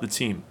build out the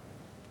team?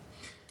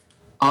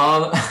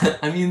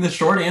 I mean, the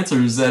short answer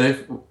is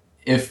that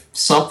if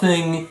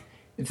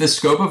the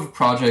scope of a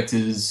project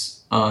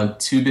is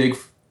too big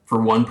for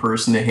one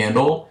person to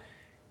handle,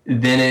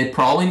 then it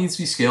probably needs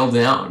to be scaled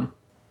down.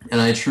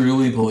 And I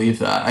truly believe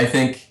that. I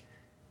think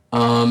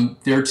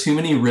there are too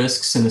many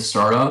risks in a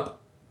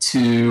startup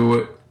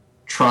to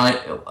try,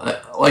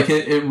 like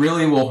it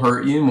really will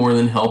hurt you more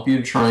than help you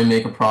to try and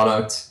make a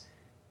product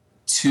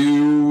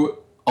too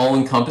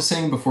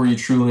all-encompassing before you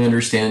truly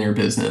understand your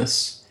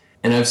business.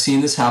 And I've seen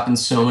this happen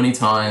so many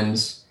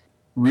times.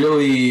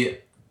 Really,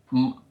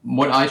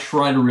 what I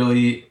try to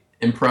really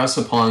impress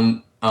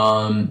upon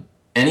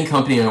any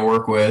company I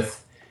work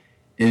with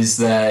is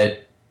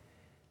that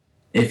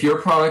if your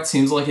product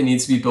seems like it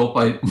needs to be built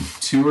by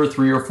 2 or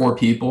 3 or 4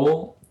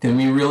 people, then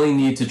we really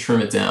need to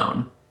trim it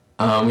down.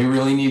 We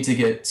really need to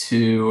get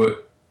to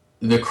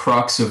the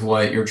crux of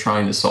what you're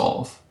trying to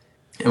solve.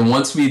 And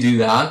once we do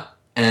that,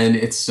 and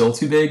it's still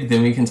too big,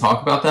 then we can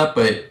talk about that.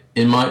 But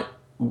in my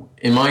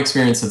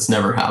experience, it's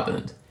never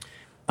happened.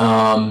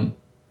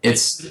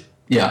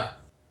 Yeah.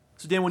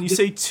 So Dan, when you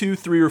say 2,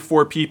 3, or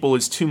 4 people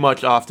is too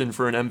much often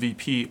for an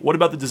MVP, what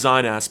about the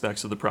design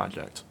aspects of the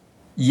project?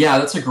 Yeah,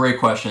 that's a great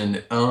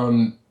question.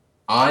 So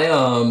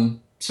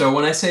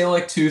when I say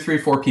like 2, 3,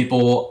 4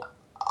 people,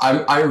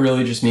 I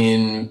really just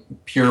mean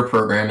pure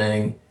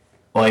programming,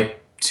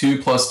 like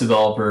 2+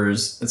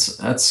 developers.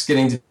 That's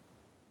getting to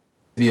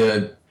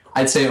be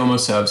I'd say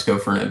almost out of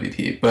scope for an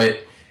MVP, but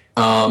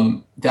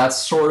that's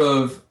sort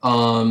of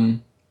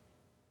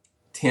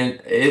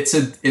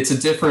it's a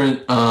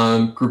different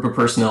group of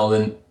personnel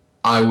than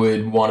I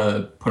would want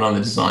to put on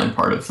the design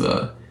part of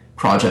the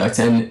project.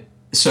 And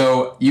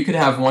so you could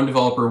have 1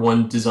 developer,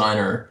 1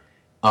 designer,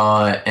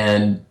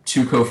 and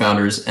 2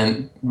 co-founders.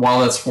 And while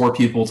that's 4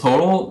 people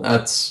total,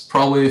 that's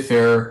probably a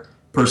fair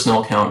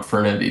personnel count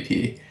for an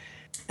MVP.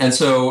 And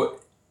so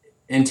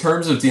in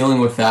terms of dealing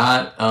with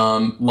that,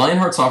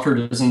 Lionheart Software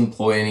doesn't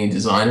employ any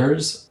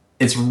designers.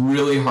 It's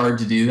really hard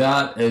to do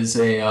that as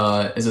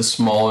a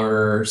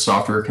smaller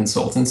software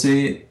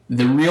consultancy.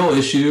 The real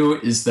issue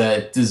is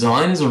that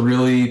design is a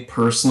really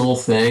personal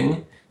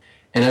thing.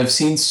 And I've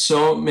seen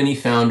so many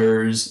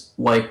founders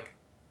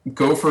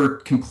go for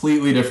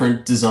completely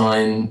different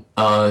design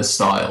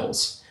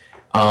styles.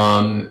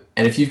 And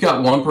if you've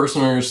got 1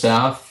 person on your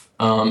staff,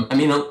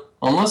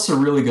 unless they're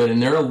really good,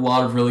 and there are a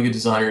lot of really good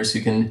designers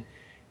who can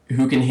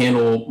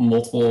handle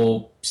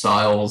multiple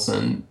styles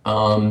and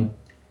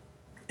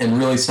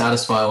really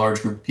satisfy a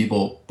large group of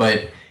people.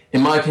 But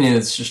in my opinion,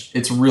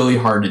 it's really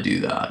hard to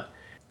do that.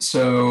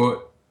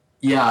 So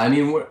yeah, I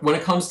mean, when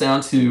it comes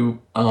down to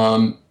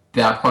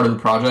that part of the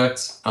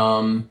project,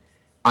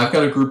 I've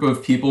got a group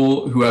of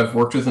people who I've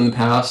worked with in the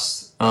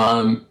past,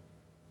 and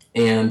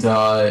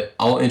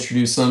I'll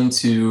introduce them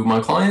to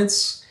my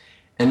clients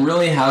and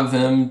really have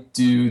them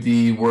do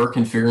the work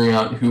in figuring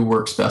out who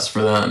works best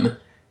for them.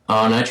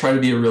 And I try to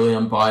be a really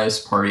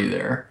unbiased party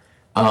there.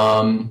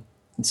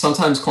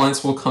 Sometimes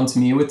clients will come to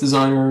me with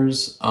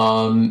designers,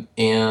 and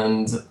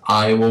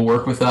I will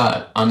work with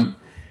that.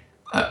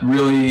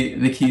 Really,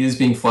 the key is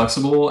being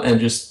flexible and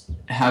just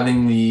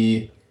having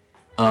the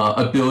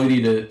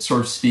ability to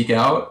sort of speak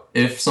out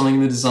if something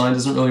in the design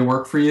doesn't really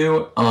work for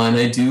you. And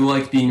I do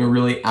like being a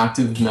really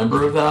active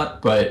member of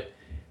that. But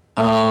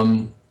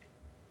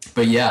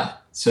yeah,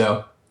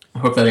 so I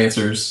hope that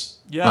answers.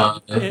 Yeah,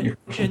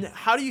 and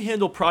how do you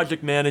handle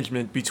project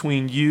management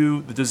between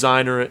you, the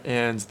designer,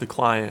 and the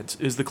client?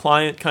 Is the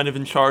client kind of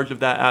in charge of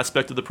that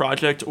aspect of the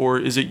project, or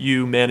is it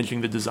you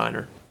managing the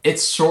designer? It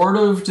sort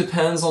of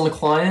depends on the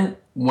client.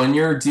 When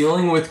you're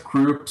dealing with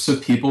groups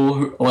of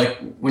people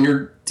when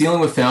you're dealing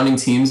with founding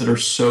teams that are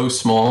so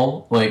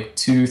small, like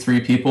 2,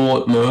 3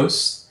 people at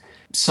most,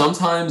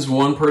 sometimes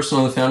one person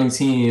on the founding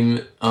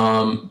team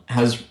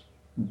has,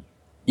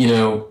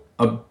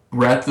 a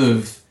breadth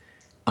of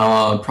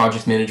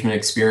project management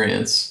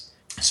experience.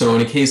 So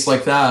in a case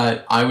like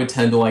that, I would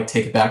tend to like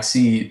take a back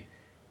seat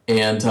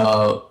and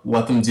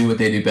let them do what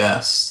they do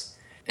best.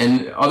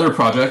 And other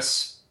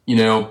projects,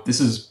 this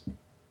is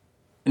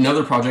in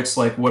other projects,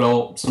 like what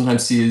I'll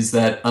sometimes see is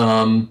that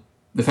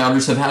the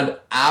founders have had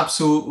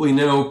absolutely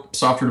no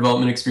software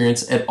development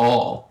experience at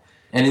all.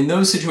 And in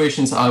those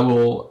situations, I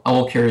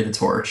will carry the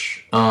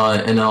torch,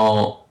 and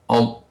I'll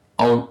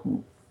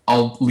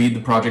lead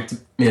the project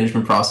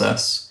management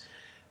process.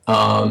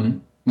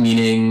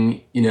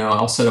 Meaning,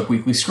 I'll set up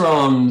weekly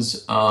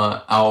scrums.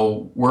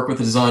 I'll work with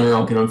the designer.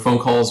 I'll get on phone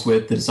calls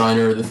with the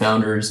designer, the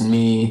founders, and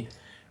me.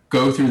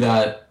 Go through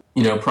that,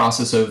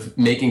 process of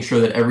making sure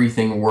that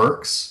everything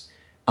works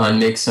and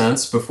makes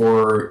sense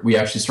before we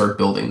actually start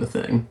building the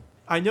thing.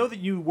 I know that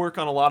you work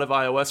on a lot of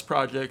iOS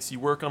projects, you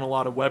work on a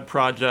lot of web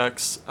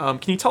projects. Can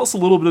you tell us a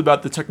little bit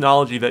about the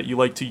technology that you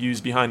like to use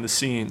behind the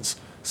scenes?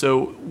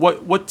 So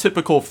what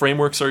typical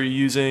frameworks are you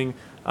using?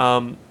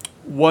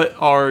 What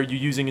are you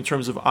using in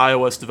terms of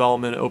iOS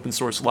development, open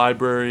source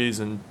libraries,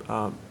 and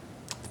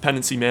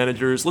dependency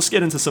managers? Let's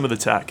get into some of the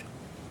tech.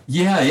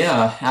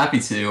 Yeah, happy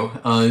to.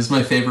 This is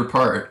my favorite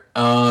part.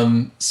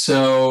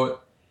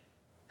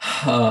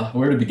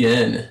 Where to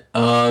begin?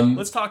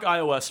 Let's talk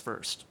iOS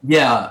first.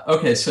 Yeah.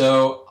 Okay.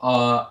 So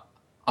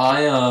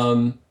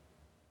I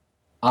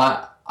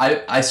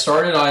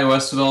started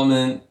iOS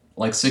development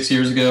like 6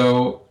 years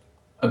ago.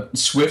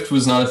 Swift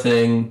was not a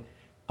thing.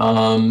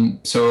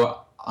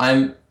 So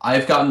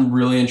I've gotten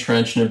really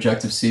entrenched in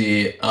Objective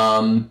C.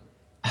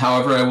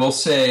 However, I will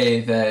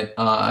say that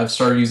I've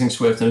started using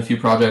Swift in a few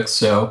projects.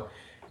 So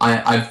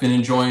I've been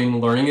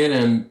enjoying learning it,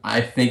 and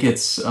I think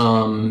it's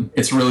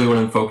really what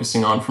I'm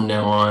focusing on from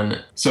now on.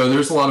 So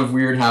there's a lot of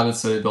weird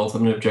habits that I built up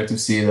in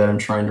Objective-C that I'm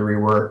trying to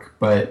rework,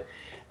 but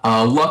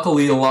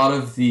luckily a lot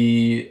of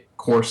the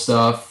core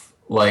stuff,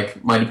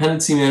 like my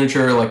dependency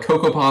manager, like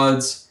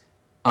CocoaPods,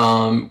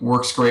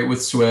 works great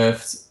with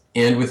Swift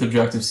and with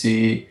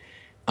Objective-C.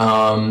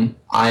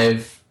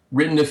 I've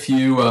written a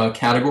few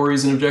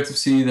categories in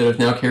Objective-C that I've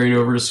now carried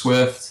over to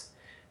Swift.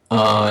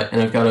 And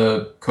I've got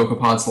a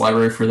CocoaPods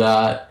library for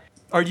that.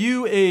 Are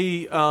you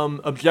a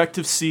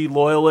Objective-C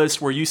loyalist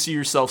where you see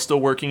yourself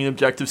still working in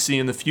Objective-C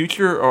in the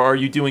future, or are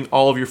you doing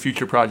all of your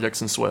future projects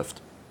in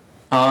Swift?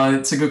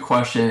 It's a good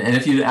question. And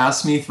if you'd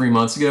asked me 3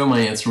 months ago,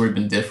 my answer would have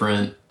been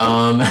different.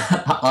 When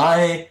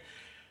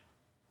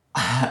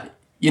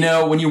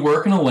you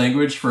work in a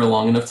language for a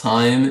long enough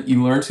time,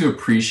 you learn to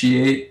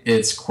appreciate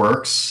its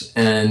quirks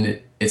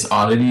and its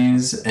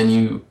oddities, and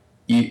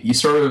you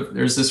sort of,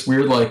 there's this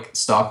weird like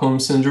Stockholm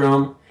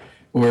syndrome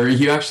where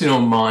you actually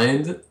don't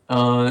mind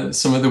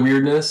some of the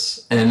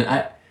weirdness. And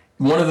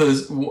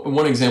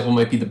one example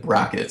might be the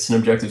brackets in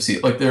Objective-C.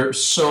 Like there are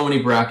so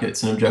many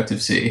brackets in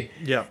Objective-C.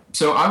 Yeah.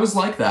 So I was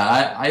like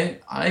that.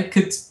 I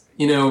could,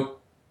 4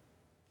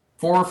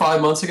 or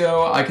 5 months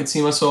ago, I could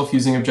see myself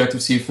using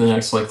Objective-C for the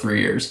next like 3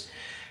 years.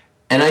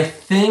 And I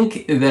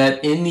think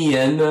that in the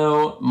end,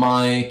 though,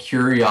 my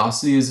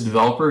curiosity as a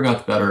developer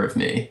got the better of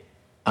me.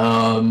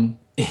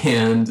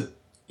 And,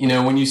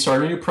 when you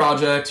start a new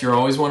project, you're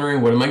always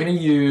wondering, what am I going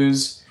to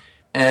use?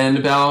 And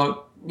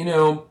about,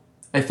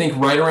 I think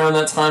right around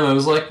that time, I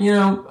was like,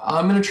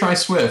 I'm going to try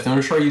Swift. I'm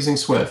going to try using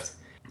Swift.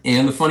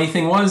 And the funny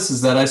thing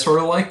is that I sort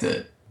of liked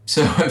it.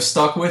 So I've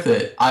stuck with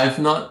it. I've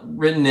not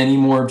written any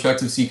more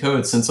Objective-C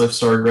code since I've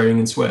started writing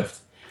in Swift.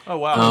 Oh,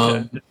 wow.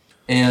 Okay.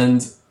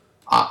 And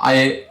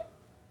I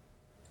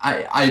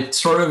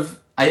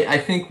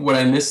think what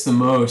I miss the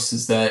most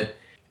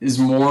is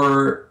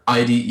more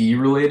IDE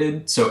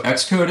related. So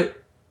Xcode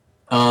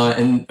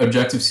and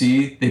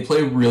Objective-C, they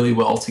play really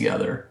well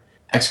together.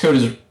 Xcode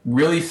is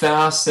really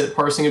fast at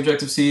parsing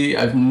Objective-C.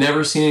 I've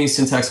never seen any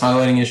syntax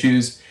highlighting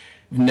issues.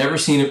 I've never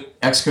seen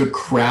Xcode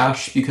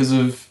crash because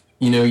of,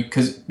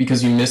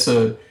 because you miss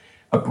a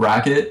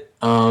bracket.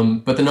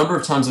 But the number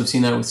of times I've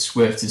seen that with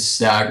Swift is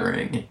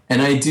staggering.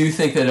 And I do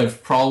think that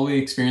I've probably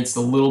experienced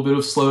a little bit of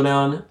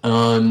slowdown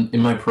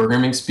in my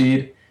programming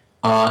speed.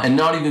 And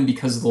not even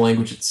because of the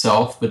language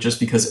itself, but just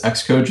because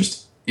Xcode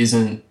just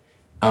isn't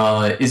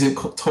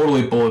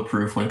totally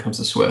bulletproof when it comes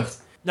to Swift.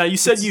 Now, you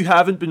said you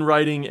haven't been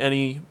writing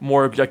any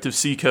more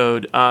Objective-C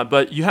code,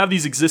 but you have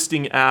these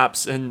existing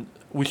apps, and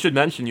we should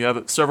mention you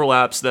have several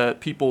apps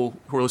that people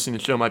who are listening to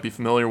the show might be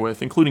familiar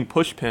with, including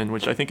Pushpin,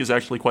 which I think is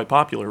actually quite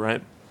popular,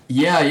 right?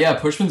 Yeah,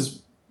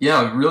 Pushpin's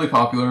really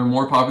popular,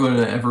 more popular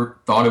than I ever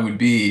thought it would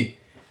be.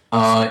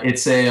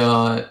 It's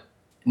I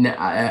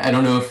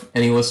don't know if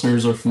any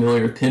listeners are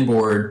familiar with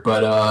Pinboard,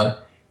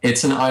 but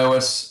it's an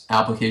iOS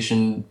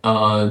application,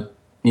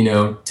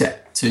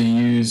 to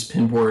use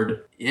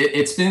Pinboard.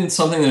 It's been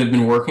something that I've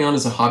been working on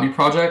as a hobby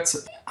project.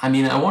 I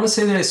mean, I want to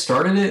say that I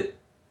started it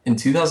in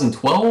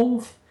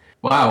 2012.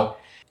 Wow.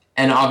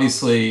 And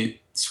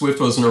obviously, Swift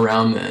wasn't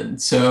around then.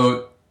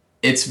 So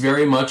it's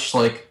very much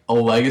like a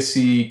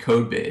legacy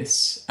code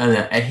base. And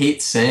I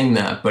hate saying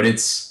that, but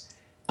it's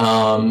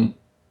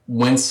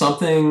when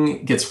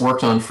something gets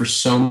worked on for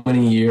so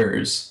many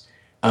years,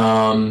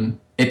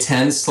 it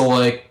tends to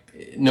like,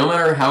 no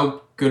matter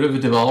how good of a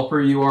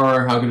developer you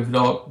are, how good of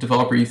a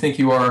developer you think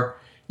you are,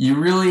 you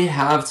really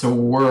have to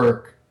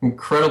work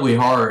incredibly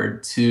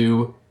hard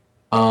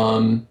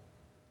um,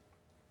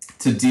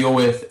 to deal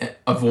with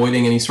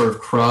avoiding any sort of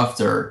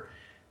cruft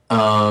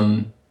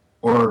um,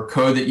 or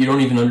code that you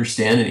don't even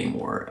understand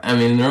anymore. I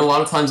mean, there are a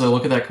lot of times I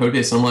look at that code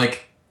base and I'm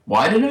like,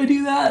 why did I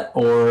do that?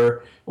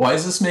 Or why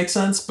does this make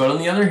sense? But on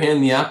the other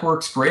hand, the app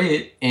works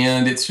great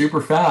and it's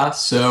super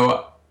fast.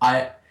 So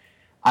I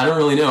don't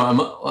really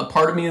know. A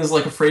part of me is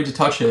like afraid to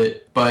touch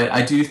it, but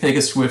I do think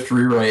a Swift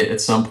rewrite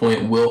at some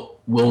point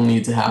will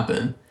need to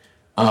happen.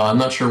 I'm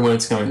not sure when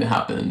it's going to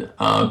happen,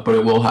 but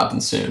it will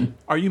happen soon.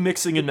 Are you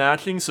mixing and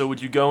matching? So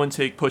would you go and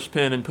take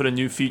Pushpin and put a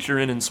new feature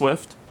in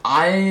Swift?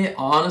 I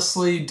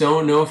honestly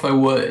don't know if I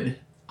would.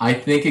 I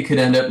think it could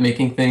end up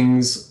making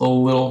things a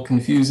little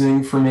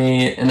confusing for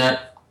me, and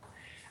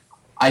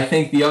I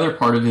think the other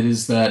part of it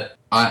is that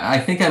I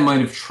think I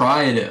might have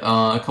tried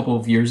a couple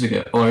of years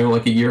ago, or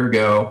like a year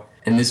ago,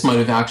 and this might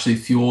have actually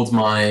fueled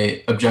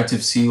my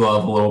Objective-C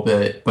love a little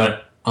bit.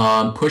 But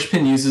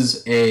Pushpin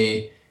uses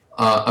a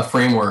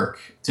framework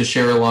to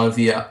share a lot of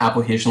the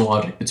application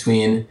logic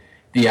between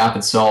the app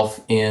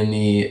itself and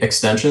the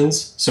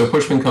extensions. So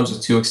Pushpin comes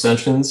with two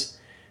extensions.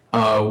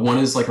 One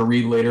is like a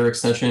read later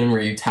extension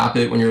where you tap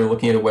it when you're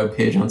looking at a web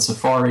page on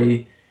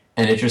Safari,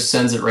 and it just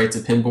sends it right to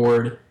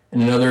Pinboard.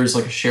 And another is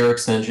like a share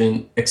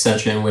extension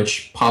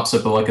which pops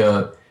up like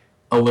a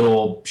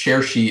little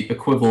share sheet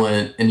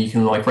equivalent, and you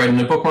can like write in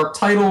a bookmark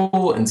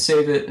title and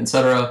save it,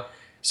 etc.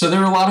 So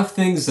there are a lot of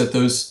things that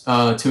those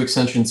two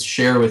extensions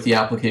share with the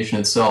application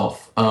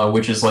itself,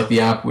 which is like the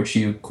app which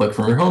you click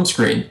from your home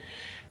screen.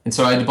 And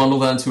so I had to bundle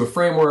that into a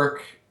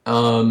framework,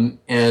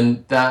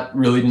 and that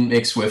really didn't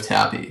make Swift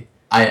happy.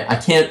 I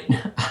can't,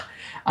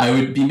 I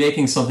would be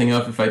making something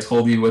up if I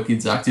told you what the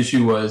exact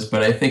issue was,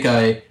 but I think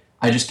I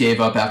just gave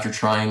up after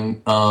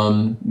trying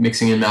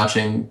mixing and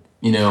matching,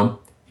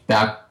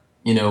 back,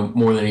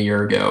 more than a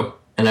year ago.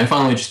 And I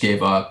finally just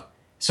gave up.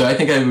 So I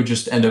think I would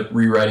just end up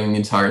rewriting the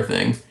entire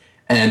thing.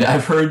 And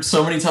I've heard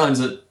so many times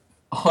that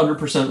 100%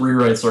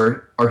 rewrites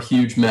are a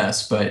huge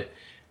mess, but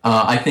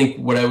I think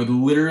what I would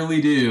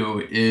literally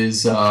do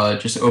is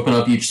just open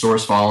up each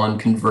source file and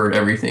convert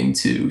everything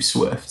to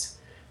Swift,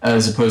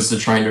 as opposed to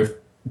trying to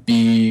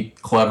be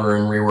clever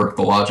and rework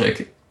the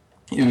logic.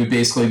 It would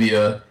basically be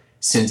a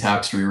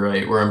syntax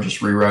rewrite where I'm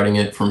just rewriting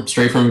it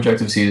straight from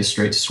Objective-C to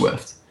straight to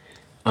Swift.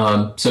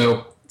 So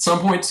at some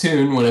point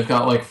soon, when I've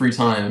got like free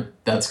time,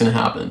 that's going to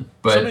happen.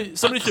 But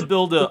somebody should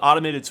build an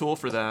automated tool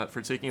for that,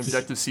 for taking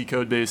Objective-C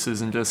code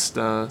bases and just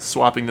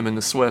swapping them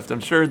into Swift. I'm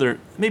sure they're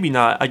maybe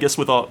not. I guess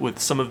with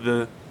some of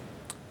the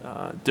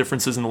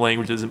differences in the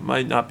languages, it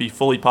might not be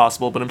fully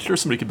possible. But I'm sure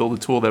somebody could build a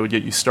tool that would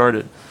get you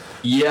started.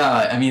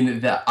 Yeah, I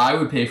mean that I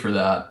would pay for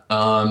that.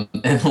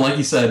 And like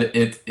you said,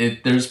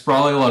 there's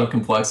probably a lot of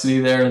complexity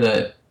there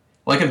that,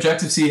 like,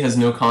 Objective-C has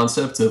no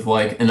concept of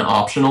like an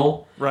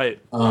optional. Right.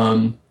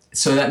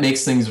 So that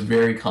makes things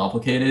very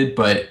complicated.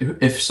 But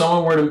if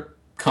someone were to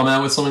come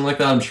out with something like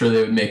that, I'm sure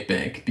they would make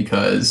bank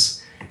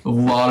because a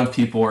lot of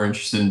people are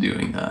interested in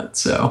doing that.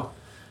 So.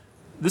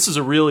 This is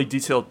a really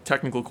detailed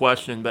technical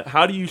question, but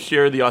how do you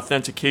share the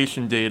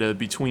authentication data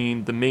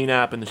between the main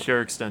app and the share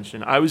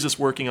extension? I was just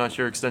working on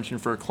share extension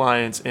for a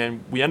client,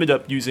 and we ended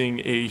up using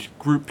a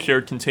group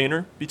shared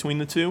container between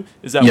the two.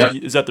 Is that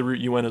is that the route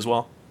you went as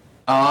well?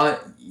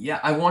 Yeah,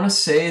 I want to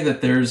say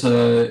that there's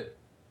there's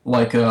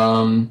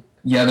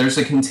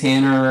a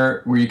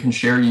container where you can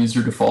share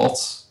user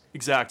defaults.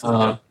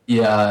 Exactly.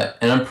 Yeah,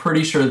 and I'm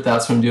pretty sure that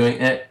that's what I'm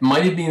doing. It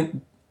might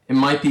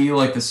be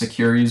like the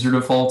secure user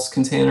defaults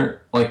container.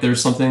 Like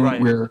there's something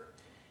where,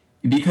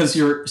 because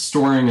you're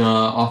storing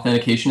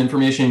authentication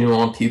information, you don't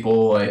want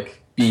people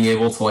like being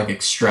able to like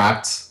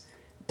extract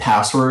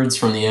passwords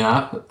from the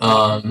app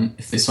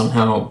if they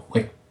somehow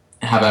like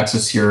have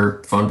access to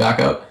your phone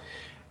backup.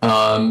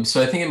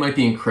 So I think it might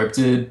be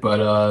encrypted,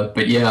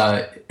 but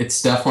yeah,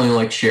 it's definitely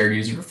like shared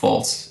user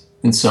defaults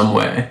in some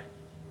way.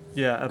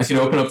 Yeah, absolutely. I can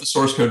open up the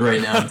source code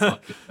right now.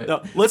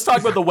 Now, let's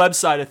talk about the web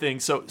side of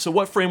things. So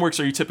what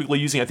frameworks are you typically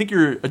using? I think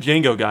you're a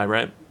Django guy,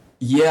 right?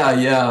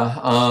 Yeah.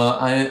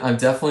 I'm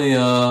definitely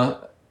a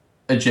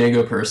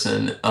Django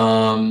person.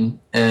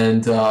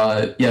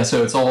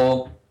 So it's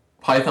all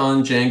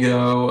Python,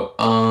 Django.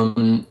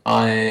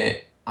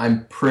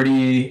 I'm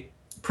pretty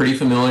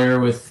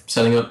familiar with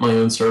setting up my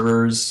own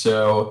servers.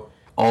 So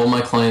all my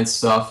client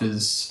stuff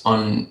is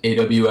on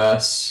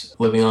AWS,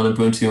 living on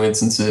Ubuntu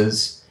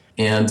instances.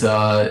 And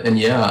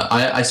yeah,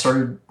 I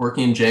started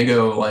working in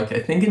Django like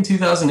I think in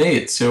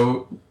 2008,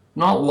 so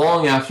not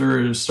long after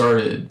it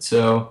started.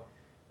 So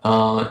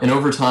and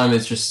over time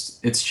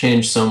it's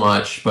changed so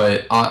much,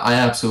 but I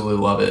absolutely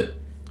love it,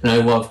 and I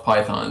love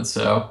Python.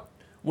 So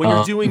when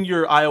you're doing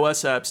your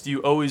iOS apps, do you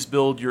always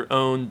build your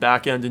own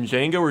backend in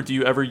Django, or do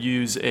you ever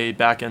use a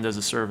backend as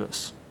a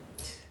service?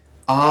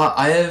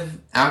 I have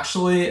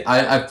actually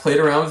I've played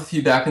around with a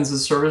few backends as a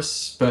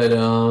service, but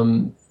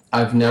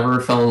I've never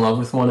fell in love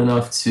with one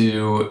enough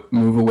to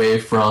move away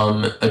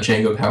from a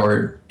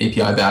Django-powered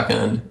API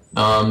backend.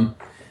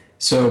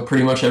 So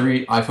pretty much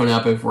every iPhone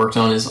app I've worked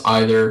on is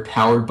either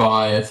powered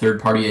by a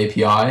third-party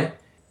API,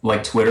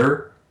 like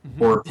Twitter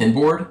or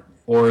Pinboard,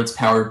 or it's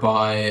powered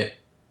by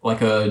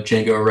like a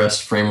Django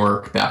REST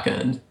framework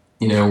backend,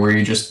 where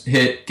you just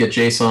hit get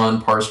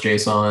JSON, parse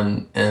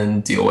JSON,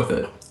 and deal with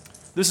it.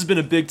 This has been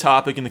a big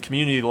topic in the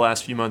community the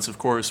last few months, of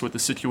course, with the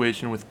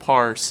situation with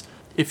Parse.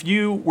 If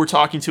you were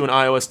talking to an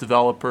iOS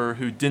developer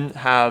who didn't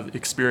have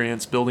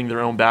experience building their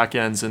own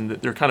backends and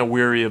they're kind of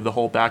weary of the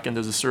whole backend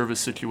as a service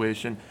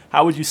situation,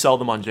 how would you sell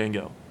them on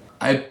Django?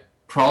 I'd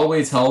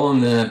probably tell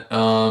them that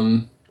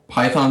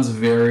Python's a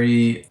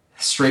very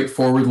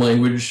straightforward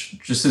language,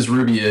 just as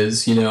Ruby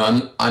is.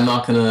 I'm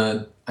not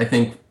gonna. I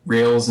think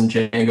Rails and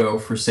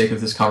Django, for sake of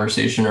this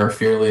conversation, are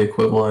fairly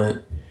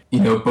equivalent.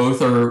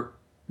 Both are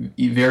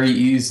very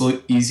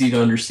easy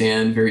to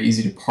understand, very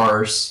easy to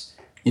parse.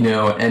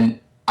 And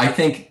I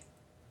think,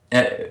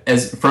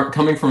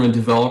 coming from a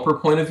developer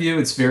point of view,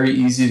 it's very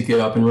easy to get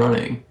up and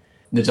running.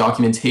 The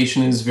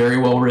documentation is very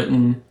well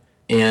written,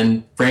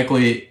 and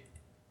frankly,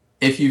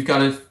 if you've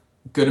got a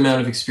good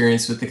amount of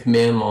experience with the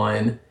command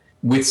line,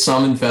 with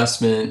some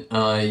investment,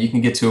 you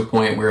can get to a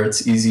point where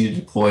it's easy to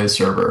deploy a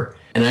server.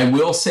 And I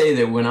will say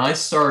that when I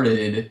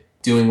started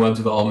doing web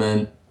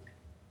development,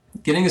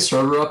 getting a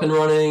server up and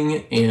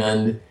running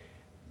and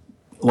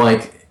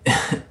like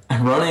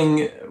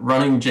running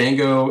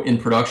Django in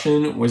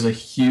production was a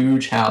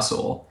huge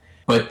hassle.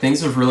 But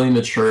things have really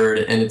matured,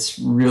 and it's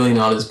really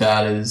not as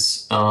bad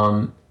as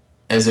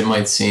it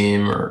might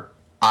seem.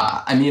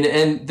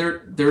 And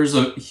there's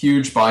a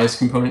huge bias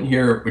component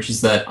here, which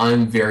is that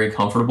I'm very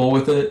comfortable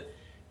with it.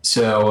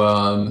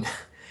 So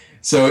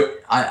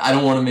I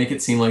don't want to make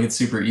it seem like it's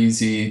super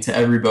easy to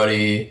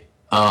everybody.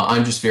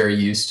 I'm just very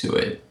used to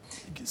it.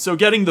 So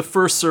getting the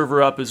first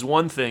server up is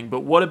one thing,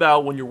 but what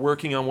about when you're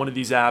working on one of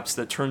these apps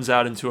that turns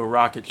out into a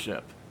rocket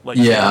ship? Like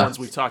the ones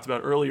we've talked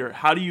about earlier.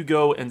 How do you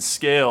go and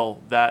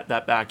scale that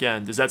back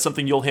end? Is that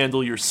something you'll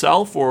handle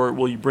yourself, or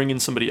will you bring in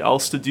somebody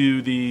else to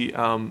do the,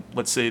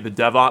 let's say, the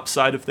DevOps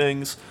side of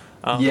things?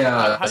 How do you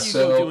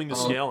go doing the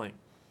scaling?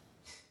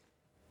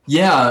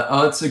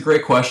 It's a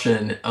great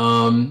question.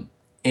 And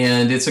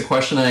it's a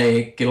question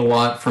I get a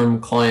lot from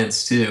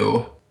clients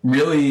too.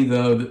 Really,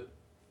 the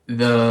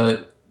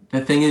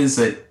thing is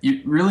that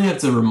you really have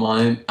to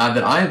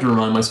that I have to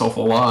remind myself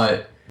a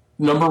lot.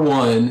 Number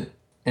one,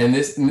 and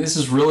this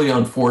is really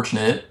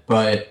unfortunate,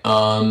 but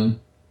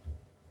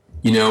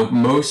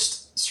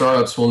most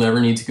startups will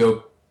never need to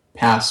go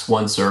past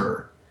one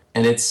server,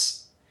 and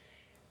it's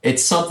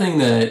something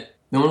that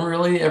no one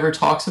really ever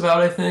talks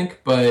about, I think,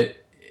 but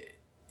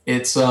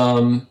it's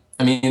server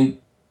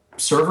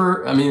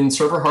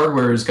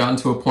hardware has gotten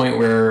to a point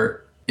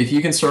where if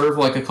you can serve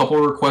like a couple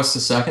of requests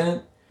a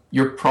second,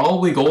 you're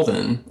probably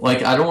golden.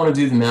 Like, I don't want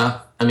to do the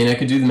math. I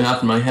could do the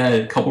math in my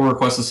head. A couple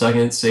requests a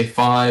second, say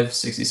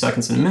 60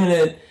 seconds in a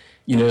minute.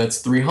 That's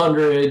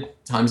 300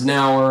 times an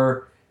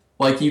hour.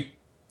 Like, you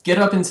get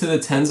up into the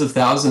tens of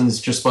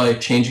thousands just by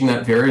changing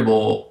that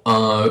variable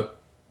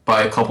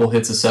by a couple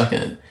hits a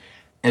second.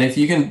 And if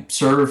you can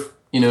serve,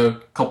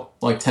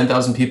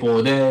 10,000 people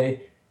a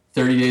day,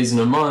 30 days in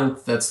a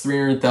month, that's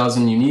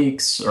 300,000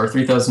 uniques or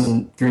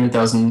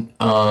 300,000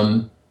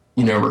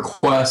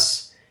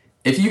 requests.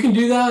 If you can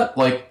do that,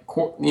 a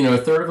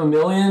third of a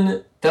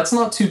million, that's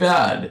not too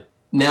bad.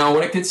 Now,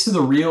 when it gets to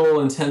the real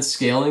intense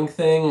scaling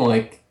thing,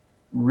 like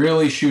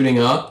really shooting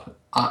up,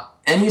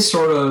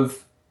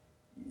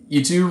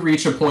 you do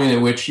reach a point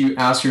at which you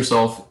ask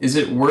yourself, is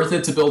it worth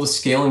it to build a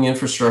scaling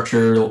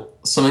infrastructure,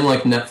 something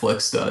like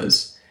Netflix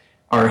does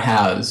or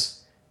has,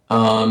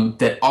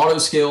 that auto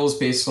scales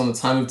based on the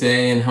time of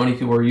day and how many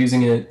people are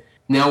using it?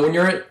 Now, when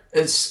you're at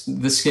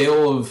the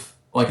scale of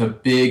like a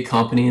big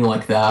company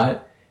like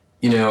that,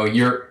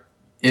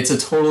 it's a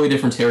totally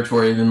different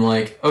territory than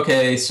like,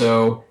 okay,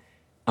 so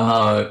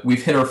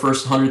we've hit our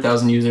first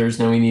 100,000 users,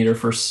 now we need our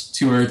first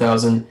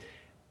 200,000.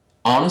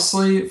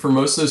 Honestly, for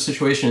most of those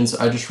situations,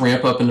 I just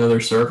ramp up another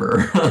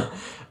server.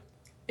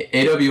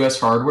 AWS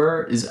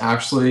hardware is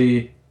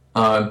actually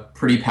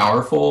pretty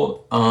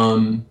powerful.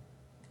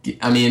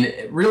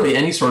 Really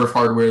any sort of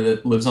hardware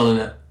that lives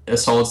on a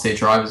solid state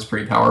drive is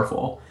pretty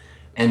powerful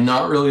and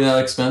not really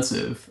that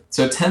expensive.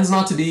 So it tends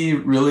not to be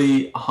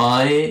really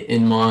high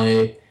in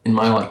my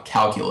like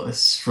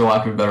calculus, for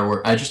lack of a better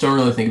word. I just don't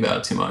really think about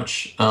it too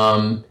much.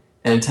 And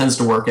it tends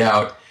to work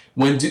out.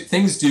 When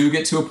things do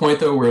get to a point,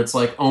 though, where it's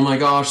like, oh my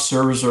gosh,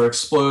 servers are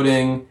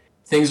exploding,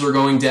 things are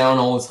going down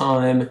all the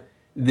time,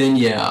 then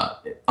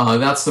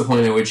that's the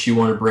point at which you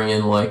want to bring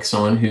in like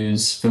someone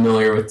who's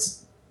familiar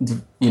with,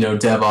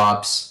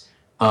 DevOps,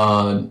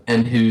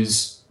 and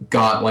who's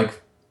got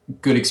like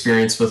good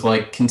experience with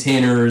like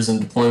containers and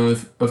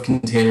deployment of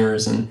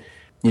containers, and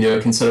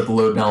can set up a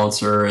load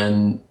balancer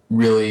and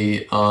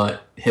really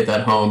hit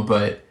that home.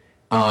 But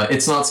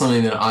it's not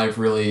something that I've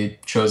really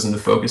chosen to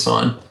focus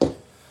on.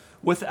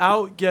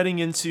 Without getting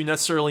into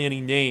necessarily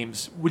any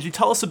names, would you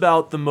tell us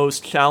about the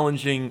most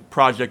challenging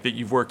project that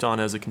you've worked on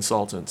as a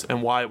consultant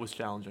and why it was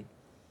challenging?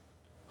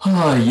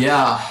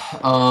 Yeah.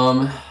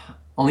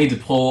 I'll need to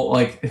pull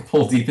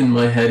deep in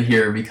my head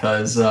here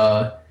because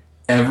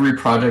every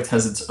project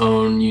has its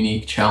own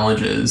unique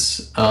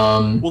challenges.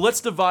 Well,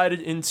 let's divide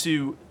it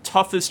into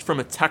toughest from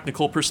a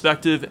technical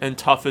perspective and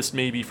toughest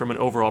maybe from an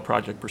overall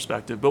project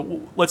perspective. But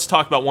let's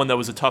talk about one that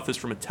was the toughest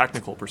from a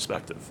technical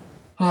perspective.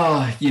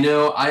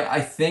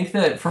 I think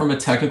that from a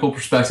technical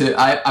perspective,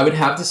 I would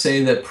have to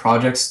say that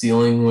projects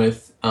dealing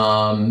with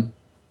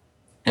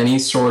any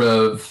sort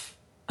of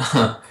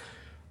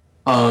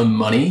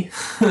money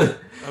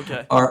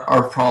Okay.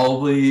 are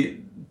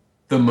probably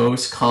the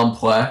most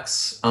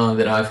complex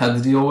that I've had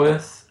to deal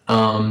with.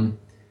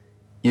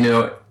 You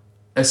know,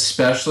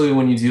 especially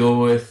when you deal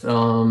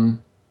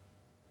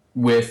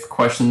with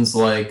questions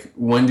like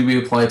when do we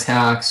apply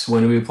tax,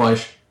 when do we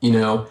apply,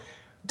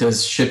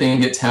 does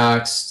shipping get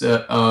taxed?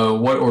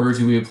 What order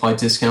do we apply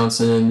discounts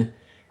in?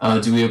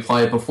 Do we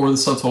apply it before the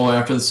subtotal,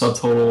 after the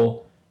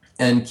subtotal?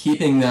 And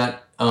keeping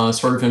that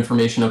sort of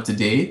information up to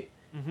date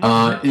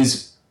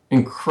is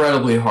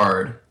incredibly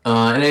hard.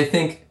 And I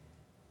think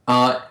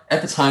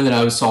at the time that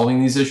I was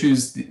solving these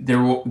issues,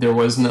 there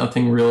was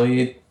nothing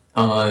really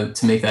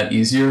to make that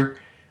easier.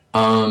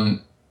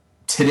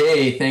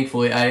 Today,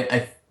 thankfully,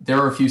 there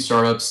are a few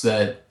startups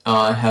that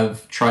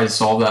have tried to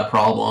solve that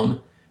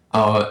problem.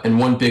 And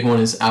one big one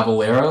is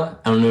Avalara.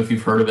 I don't know if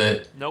you've heard of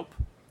it. Nope.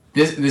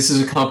 This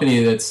is a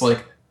company that's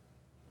like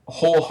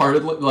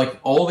wholeheartedly, like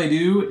all they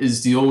do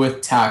is deal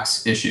with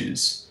tax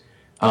issues.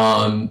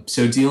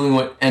 So dealing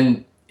with,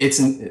 and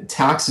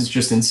tax is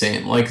just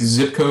insane. Like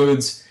zip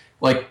codes,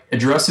 like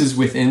addresses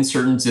within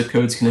certain zip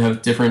codes can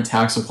have different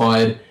tax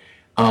applied,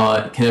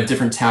 can have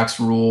different tax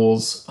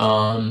rules.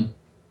 And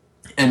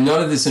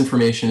none of this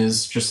information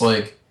is just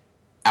like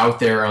out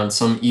there on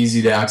some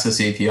easy to access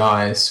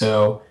API.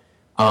 So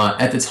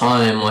at the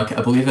time, like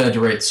I believe I had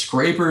to write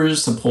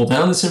scrapers to pull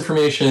down this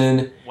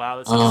information. Wow,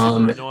 that's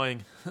super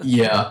annoying.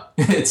 Yeah,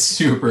 it's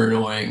super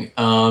annoying.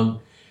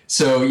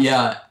 So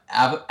yeah,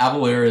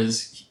 Avalara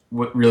is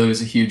what really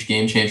was a huge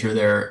game changer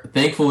there.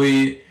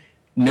 Thankfully,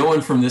 no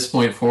one from this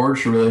point forward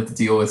should really have to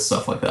deal with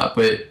stuff like that.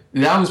 But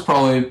that was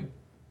probably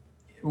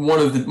one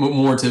of the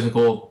more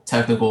difficult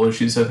technical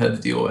issues I've had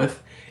to deal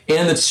with.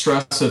 And the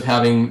stress of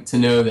having to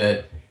know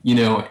that,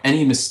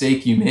 any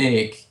mistake you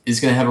make is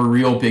going to have a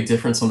real big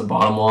difference on the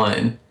bottom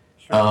line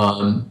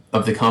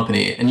of the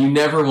company. And you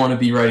never want to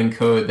be writing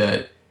code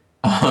that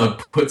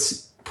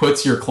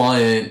puts your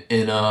client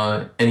in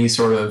any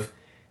sort of,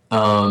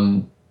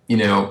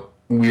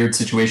 weird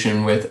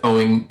situation with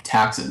owing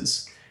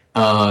taxes.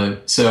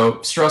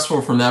 So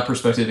stressful from that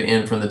perspective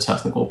and from the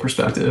technical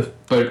perspective,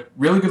 but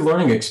really good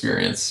learning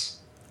experience.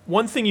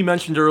 One thing you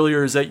mentioned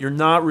earlier is that you're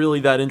not really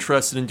that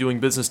interested in doing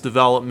business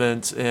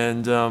development,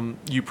 and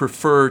you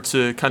prefer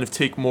to kind of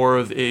take more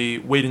of a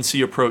wait and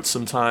see approach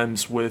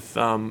sometimes with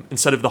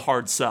instead of the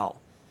hard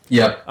sell.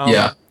 Yep.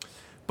 Yeah.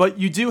 But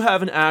you do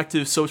have an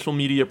active social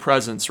media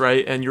presence,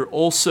 right? And you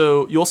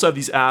also have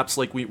these apps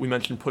like we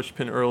mentioned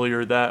Pushpin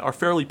earlier that are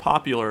fairly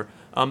popular.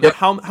 Yep.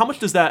 How much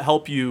does that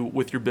help you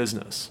with your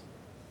business?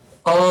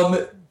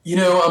 I'm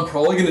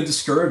probably going to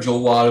discourage a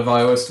lot of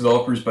iOS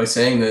developers by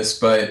saying this,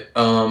 but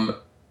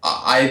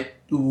I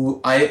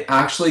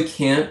actually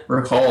can't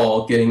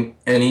recall getting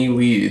any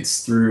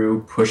leads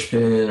through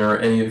Pushpin or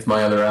any of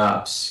my other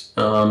apps.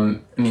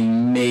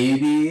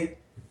 Maybe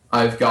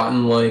I've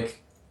gotten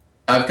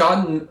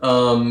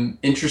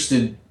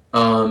interested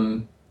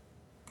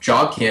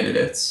job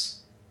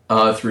candidates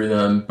through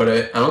them, but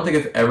I don't think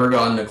I've ever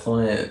gotten a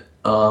client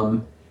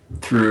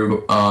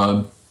through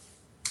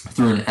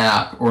an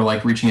app or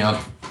like reaching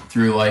out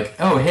through like,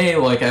 oh hey,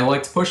 like I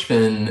liked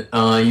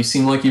Pushpin, you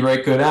seem like you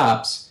write good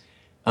apps.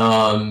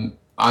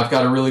 I've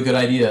got a really good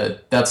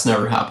idea. That's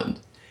never happened.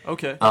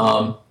 Okay.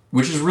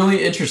 Which is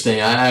really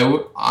interesting.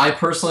 I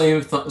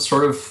personally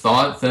sort of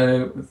thought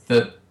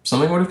that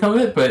something would have come of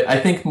it, but I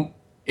think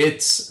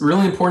it's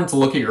really important to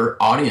look at your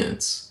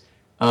audience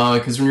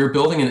because when you're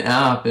building an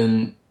app,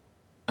 and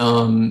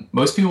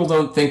most people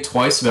don't think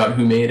twice about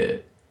who made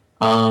it.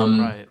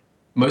 Right.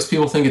 Most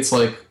people think it's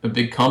like a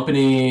big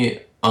company,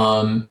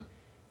 or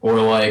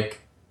like.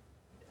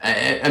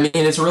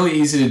 It's really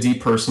easy to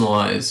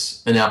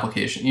depersonalize an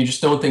application. You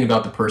just don't think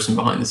about the person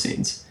behind the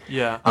scenes.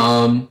 Yeah.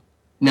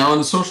 Now on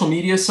the social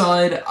media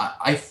side,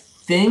 I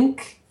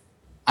think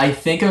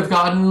I've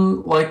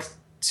gotten like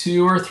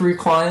 2 or 3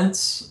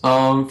 clients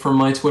from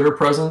my Twitter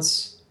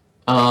presence.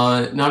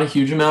 Not a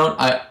huge amount.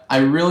 I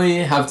really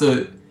have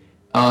to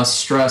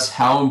stress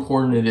how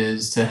important it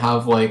is to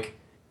have like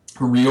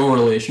real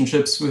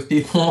relationships with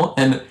people.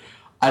 And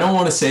I don't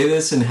want to say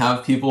this and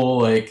have people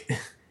like,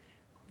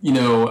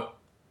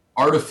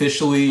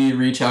 artificially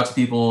reach out to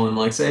people and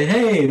like say,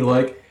 hey,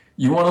 like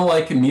you want to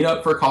like meet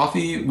up for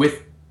coffee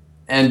with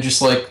and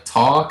just like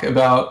talk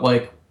about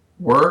like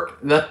work.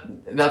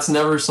 That's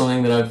never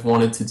something that I've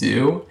wanted to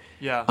do.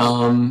 Yeah.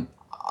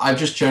 I've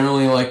just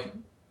generally like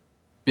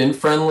been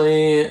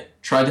friendly,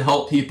 tried to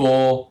help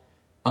people,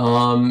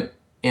 And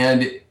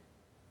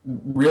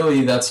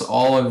really, that's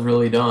all I've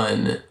really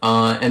done.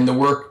 And the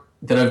work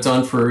that I've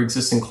done for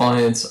existing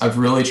clients, I've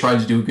really tried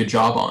to do a good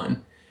job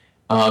on,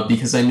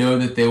 because I know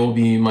that they will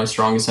be my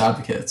strongest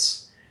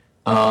advocates.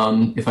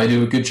 If I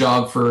do a good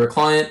job for a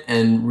client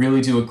and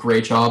really do a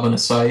great job on a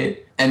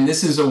site, and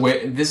this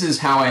is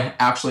how I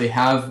actually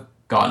have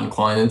gotten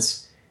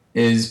clients,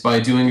 is by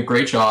doing a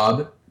great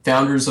job.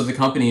 Founders of the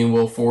company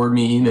will forward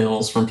me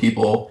emails from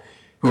people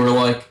who are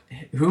like,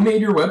 who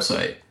made your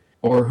website?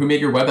 Or who made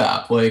your web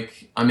app?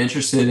 Like, I'm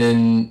interested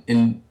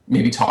in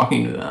maybe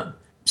talking to them.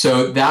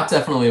 So that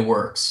definitely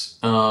works.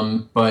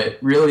 But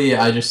really,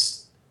 I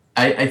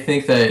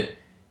think that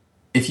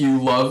if you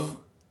love,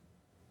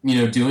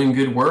 doing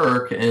good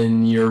work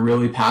and you're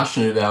really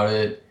passionate about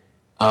it,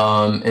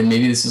 and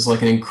maybe this is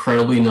like an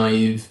incredibly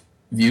naive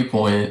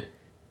viewpoint,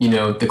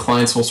 the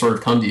clients will sort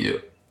of come to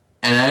you.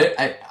 And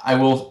I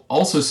will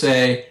also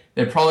say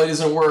that it probably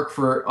doesn't work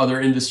for other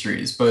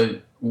industries,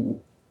 but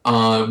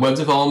web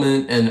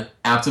development and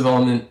app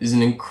development is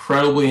an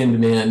incredibly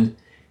in-demand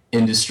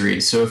industry.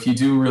 So if you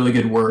do really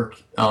good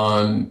work,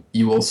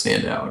 you will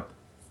stand out.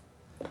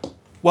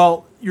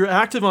 Well, you're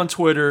active on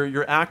Twitter,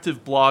 you're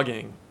active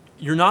blogging.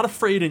 You're not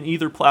afraid in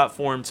either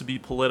platform to be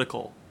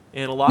political.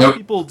 And a lot of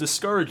people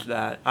discourage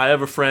that. I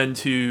have a friend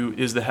who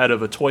is the head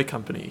of a toy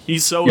company.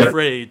 He's so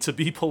afraid to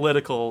be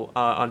political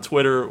on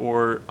Twitter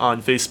or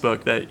on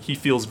Facebook that he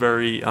feels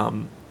very,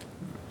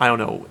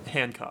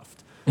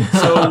 handcuffed.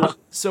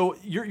 So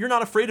you're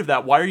not afraid of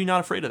that. Why are you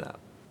not afraid of that?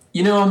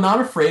 I'm not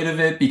afraid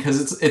of it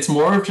because it's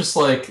more of just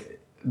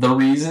like the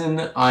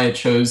reason I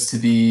chose to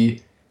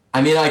be.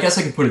 I mean, I guess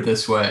I could put it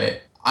this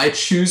way. I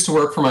choose to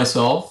work for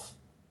myself,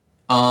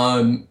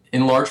 in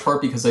large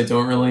part because I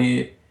don't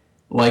really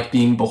like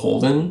being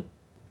beholden.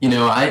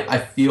 I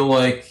feel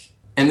like,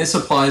 and this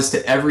applies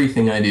to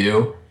everything I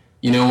do.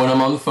 When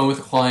I'm on the phone with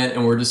a client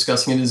and we're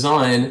discussing a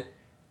design,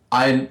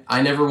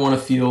 I never want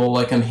to feel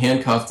like I'm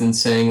handcuffed and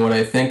saying what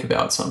I think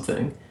about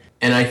something.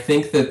 And I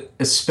think that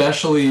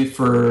especially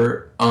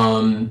for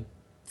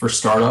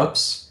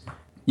startups,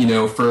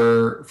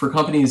 for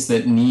companies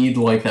that need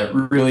like that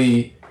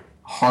really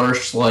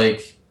harsh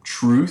like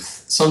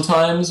truth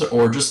sometimes,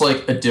 or just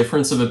like a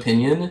difference of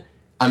opinion.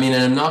 I mean,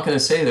 and I'm not going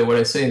to say that what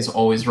I say is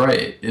always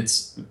right.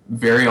 It's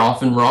very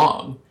often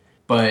wrong.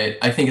 But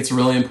I think it's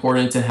really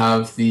important to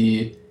have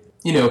the,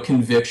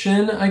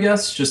 conviction, I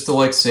guess, just to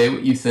like say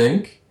what you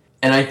think.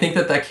 And I think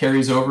that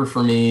carries over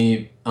for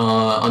me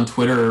on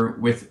Twitter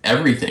with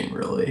everything,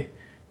 really.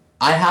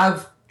 I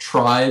have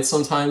tried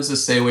sometimes to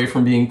stay away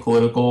from being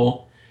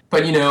political.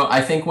 But,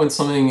 I think when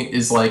something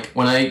is like,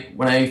 when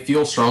I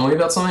feel strongly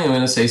about something, I'm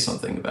going to say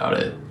something about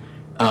it.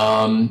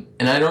 And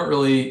I don't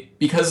really,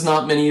 because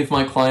not many of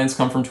my clients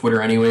come from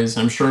Twitter anyways,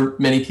 and I'm sure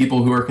many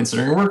people who are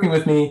considering working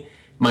with me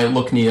might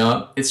look me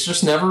up. It's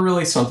just never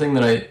really something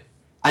that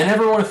I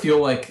never want to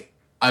feel like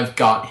I've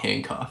got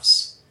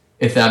handcuffs,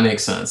 if that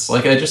makes sense.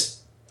 Like,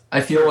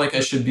 I feel like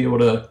I should be able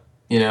to,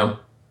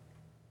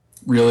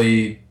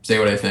 really say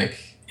what I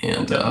think.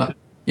 And,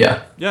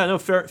 yeah. Yeah, no,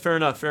 fair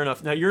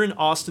enough. Now, you're in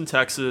Austin,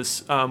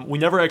 Texas. We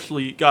never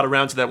actually got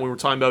around to that when we were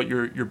talking about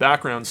your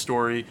background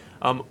story.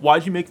 Why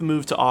did you make the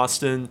move to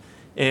Austin?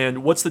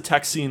 And what's the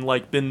tech scene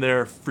like been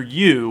there for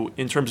you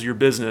in terms of your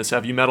business?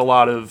 Have you met a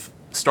lot of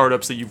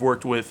startups that you've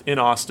worked with in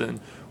Austin,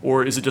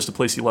 or is it just a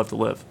place you love to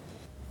live?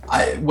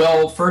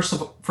 Well, first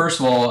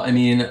of all, I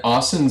mean,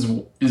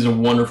 Austin is a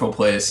wonderful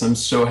place. I'm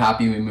so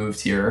happy we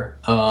moved here.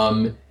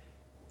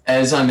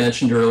 As I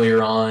mentioned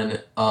earlier on,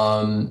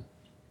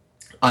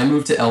 I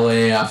moved to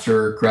LA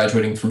after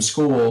graduating from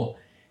school,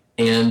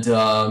 and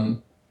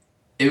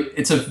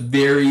it's a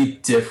very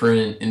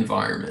different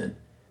environment.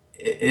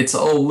 It's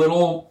a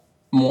little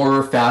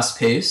more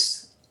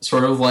fast-paced,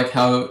 sort of like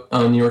how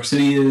New York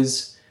City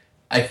is.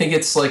 I think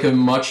it's like a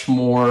much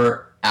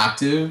more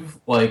active,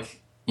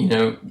 like,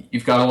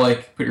 you've got to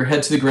like put your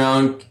head to the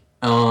ground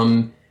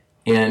and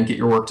get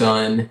your work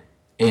done,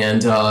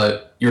 and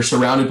you're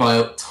surrounded by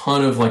a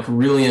ton of like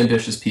really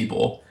ambitious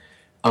people.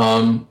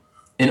 In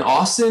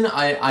Austin,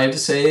 I have to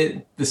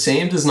say the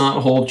same does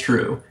not hold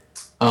true.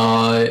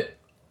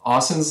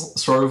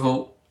 Austin's sort of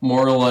a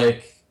more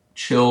like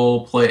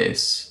chill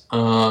place.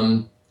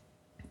 And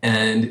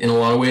in a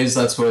lot of ways,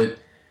 that's what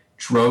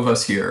drove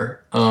us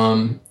here.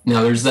 Now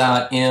there's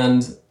that,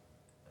 and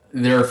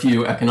there are a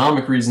few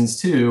economic reasons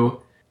too.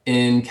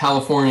 In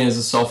California, as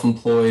a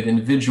self-employed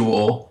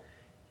individual,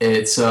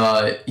 it's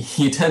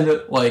you tend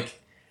to like,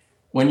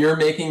 when you're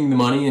making the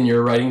money and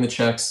you're writing the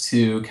checks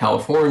to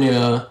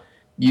California,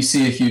 you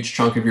see a huge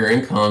chunk of your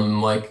income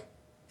like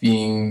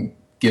being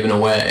given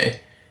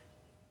away.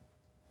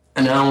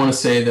 And I don't want to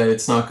say that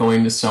it's not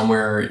going to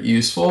somewhere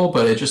useful,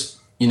 but it just,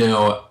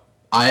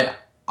 I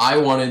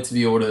wanted to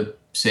be able to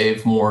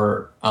save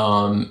more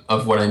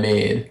of what I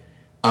made.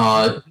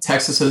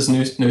 Texas has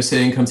no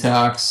state income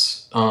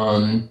tax.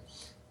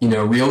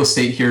 Real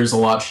estate here is a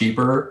lot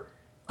cheaper.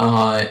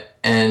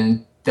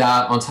 And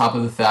that on top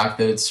of the fact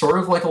that it's sort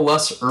of like a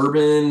less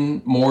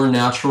urban, more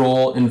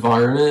natural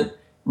environment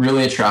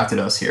really attracted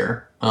us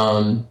here.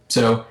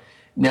 So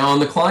Now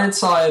on the client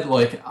side,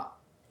 like,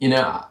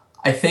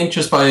 I think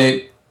just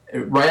by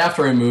right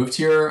after I moved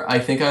here, I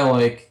think I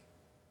like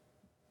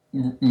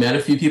met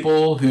a few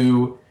people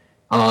who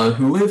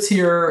lived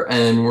here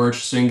and were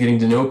interested in getting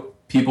to know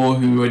people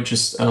who had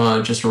just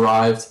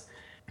arrived,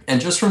 and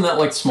just from that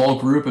like small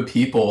group of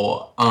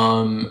people,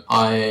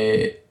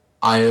 I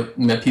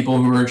met people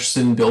who were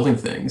interested in building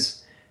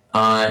things,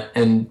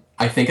 and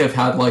I think I've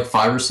had like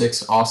 5 or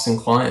 6 Austin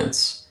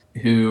clients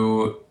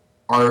who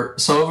are,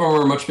 some of them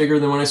are much bigger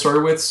than when I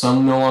started with,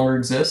 some no longer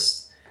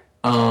exist,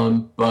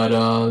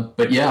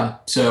 but yeah,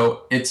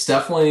 so it's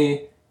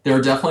definitely, there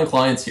are definitely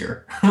clients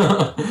here.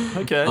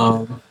 Okay.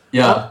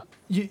 Yeah.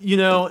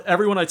 Well,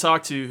 everyone I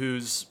talk to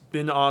who's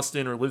been to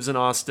Austin or lives in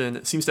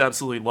Austin seems to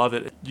absolutely love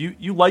it.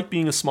 You like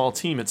being a small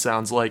team, it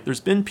sounds like. There's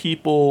been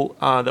people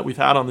that we've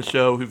had on the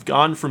show who've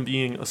gone from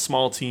being a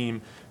small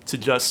team to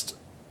just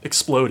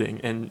exploding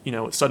and,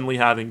 suddenly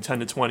having 10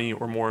 to 20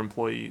 or more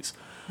employees.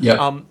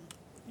 Yeah.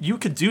 You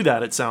could do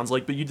that, it sounds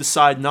like, but you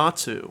decide not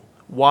to.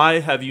 Why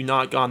have you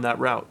not gone that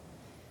route?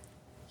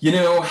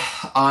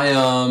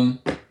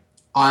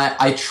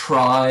 I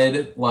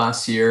tried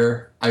last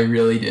year. I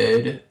really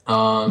did.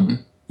 I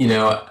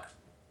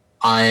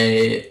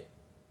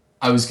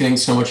was getting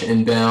so much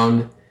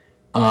inbound,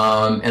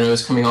 and I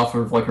was coming off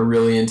of like a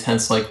really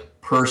intense like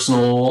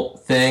personal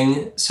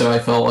thing. So I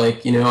felt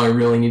like, I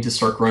really need to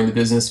start growing the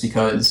business,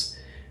 because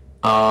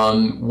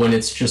when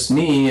it's just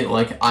me,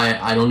 like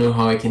I don't know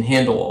how I can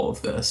handle all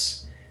of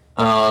this.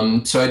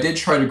 So I did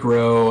try to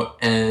grow,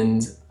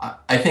 and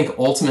I think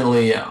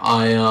ultimately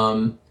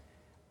I'm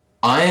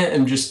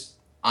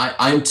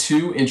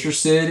too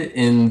interested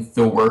in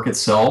the work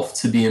itself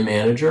to be a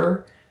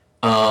manager,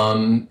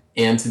 and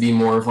to be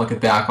more of like a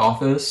back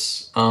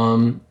office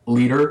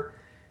leader.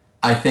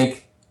 I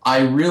think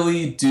I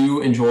really do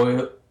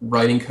enjoy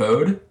writing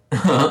code,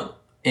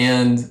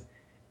 and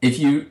if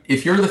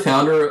you're the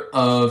founder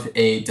of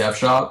a dev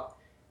shop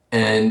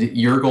and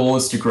your goal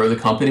is to grow the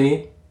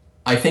company,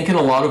 I think in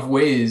a lot of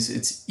ways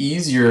it's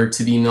easier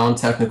to be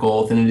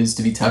non-technical than it is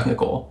to be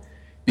technical,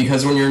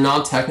 because when you're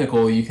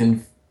non-technical, you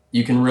can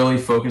really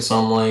focus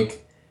on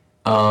like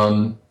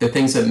the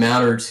things that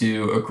matter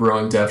to a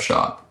growing dev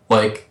shop,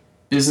 like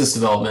business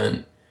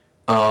development,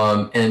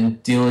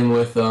 and dealing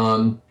with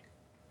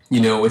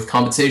with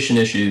compensation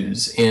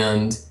issues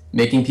and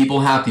making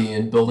people happy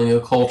and building a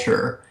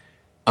culture,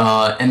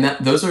 and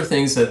those are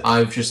things that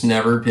I've just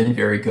never been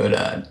very good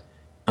at.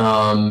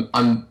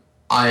 I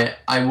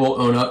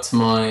will own up to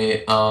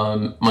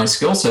my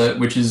skill set,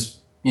 which is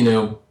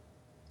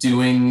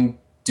doing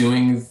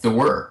the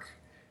work,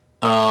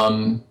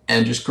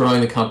 and just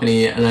growing the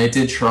company. And I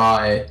did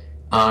try,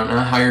 and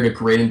I hired a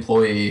great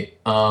employee,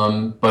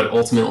 but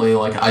ultimately,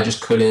 like, I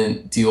just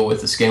couldn't deal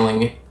with the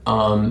scaling.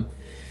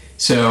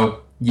 So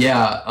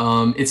yeah,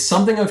 it's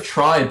something I've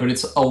tried, but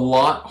it's a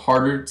lot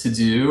harder to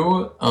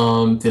do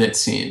than it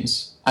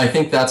seems. I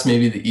think that's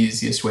maybe the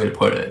easiest way to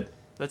put it.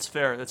 That's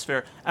fair. That's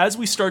fair. As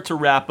we start to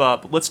wrap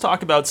up, let's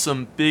talk about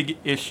some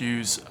big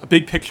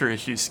picture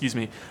issues, excuse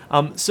me.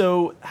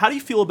 So how do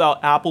you feel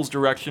about Apple's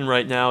direction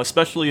right now,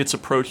 especially its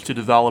approach to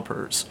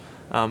developers?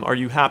 Are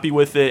you happy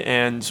with it,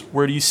 and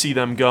where do you see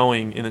them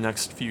going in the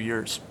next few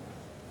years?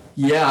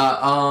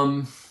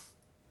 Yeah,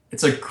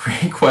 it's a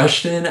great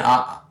question.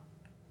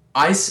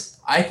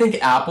 I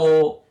think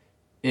Apple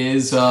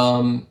is,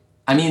 I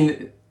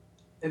mean,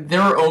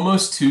 there are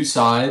almost two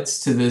sides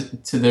to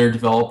their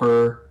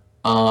developer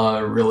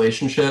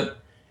relationship.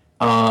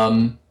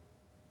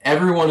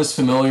 Everyone is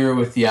familiar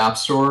with the App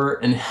Store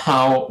and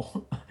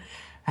how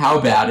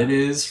bad it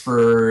is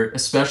for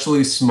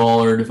especially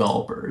smaller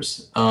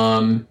developers.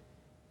 I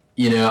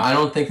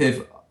don't think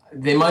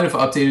they might have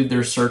updated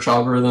their search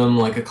algorithm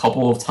like a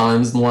couple of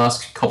times in the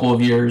last couple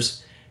of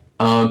years.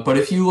 But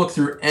if you look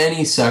through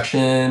any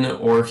section,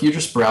 or if you're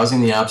just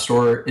browsing the App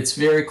Store, it's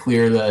very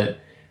clear that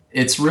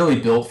it's really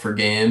built for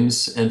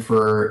games and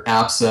for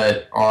apps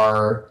that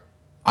are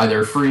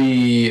either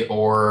free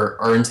or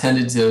are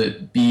intended to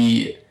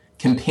be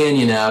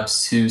companion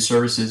apps to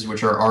services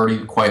which are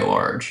already quite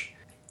large.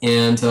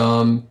 And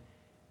the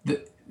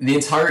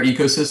entire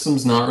ecosystem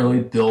is not really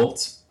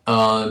built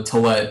to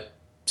let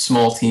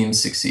small teams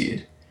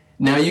succeed.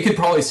 Now, you could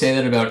probably say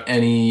that about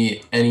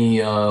any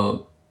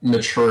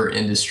mature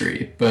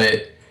industry,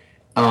 but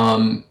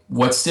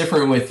what's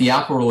different with the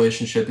Apple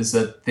relationship is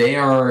that they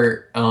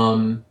are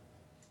in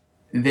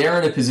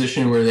a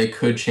position where they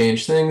could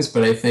change things,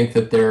 but I think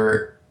that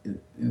they're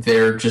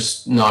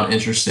just not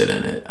interested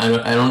in it.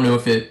 I don't know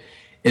if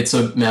it's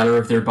a matter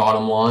of their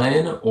bottom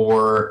line,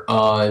 or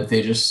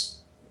they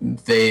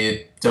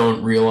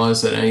don't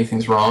realize that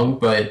anything's wrong.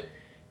 But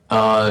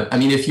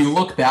if you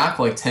look back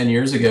like 10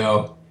 years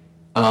ago,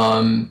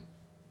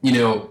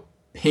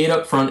 paid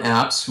upfront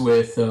apps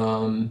with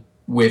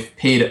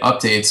paid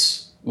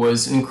updates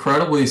was an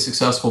incredibly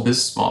successful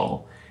business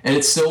model, and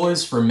it still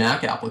is for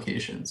Mac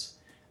applications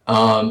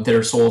that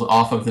are sold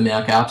off of the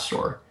Mac App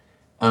Store.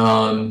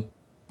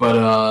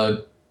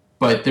 But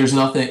there's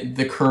nothing.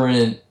 The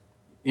current,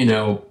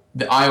 the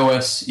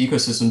iOS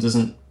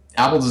ecosystem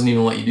Apple doesn't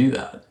even let you do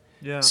that.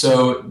 Yeah.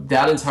 So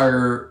that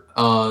entire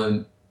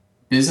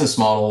business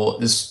model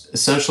has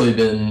essentially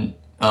been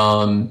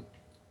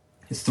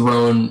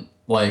thrown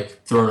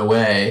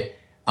away,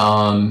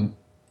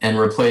 and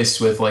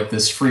replaced with like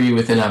this free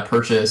within app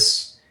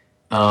purchase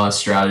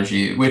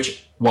strategy,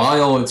 which,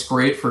 while it's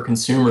great for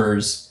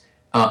consumers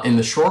in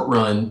the short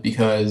run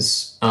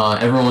because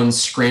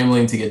everyone's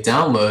scrambling to get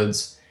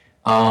downloads,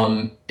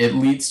 it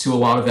leads to a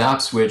lot of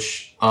apps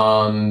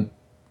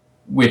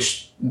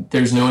which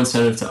there's no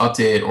incentive to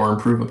update or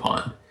improve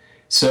upon.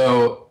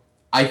 So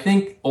I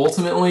think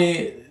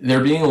ultimately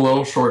they're being a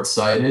little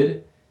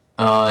short-sighted,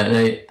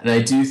 and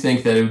I do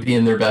think that it would be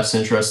in their best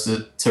interest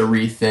to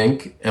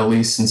rethink, at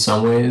least in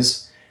some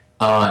ways,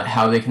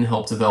 how they can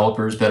help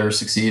developers better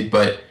succeed.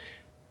 But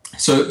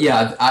so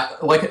yeah,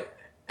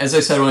 as I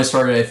said when I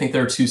started, I think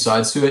there are two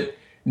sides to it.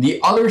 The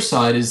other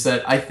side is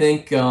that I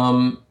think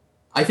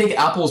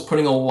Apple is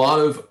putting a lot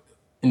of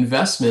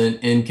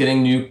investment in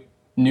getting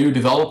new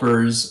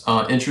developers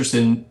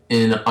interested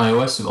in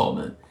iOS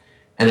development,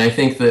 and I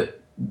think that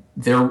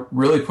they're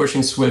really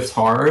pushing Swift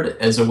hard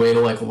as a way to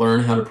like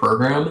learn how to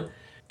program,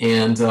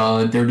 and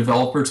their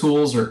developer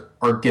tools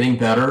are getting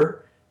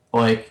better.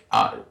 Like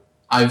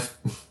I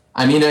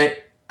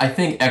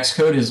think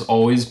Xcode has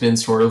always been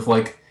sort of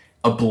like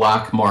a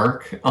black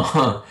mark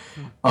on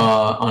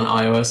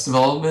iOS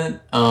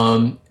development,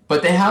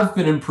 but they have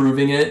been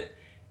improving it.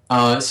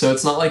 So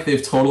it's not like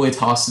they've totally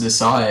tossed it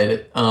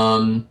aside.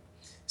 And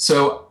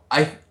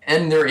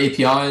their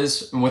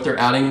APIs and what they're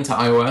adding to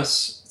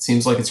iOS, it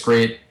seems like it's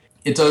great.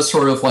 It does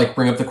sort of like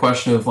bring up the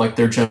question of like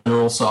their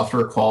general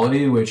software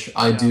quality, which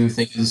I do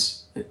think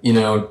is,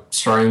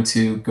 starting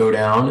to go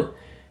down.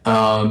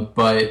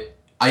 But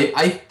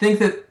I think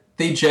that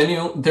there's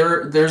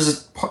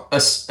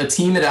a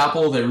team at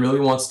Apple that really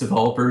wants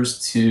developers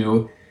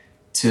to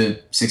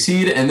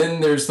succeed, and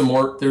then there's the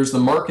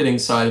marketing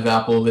side of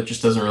Apple that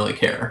just doesn't really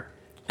care,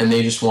 and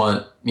they just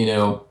want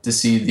to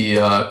see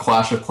the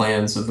Clash of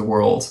Clans of the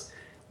world.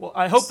 Well,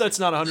 I hope that's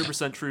not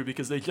 100% true,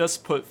 because they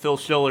just put Phil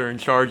Schiller in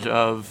charge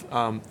of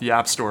the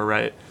App Store,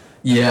 right?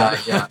 Yeah,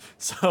 yeah.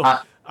 So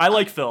I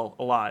like Phil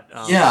a lot.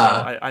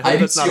 Yeah, so I hope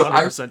that's not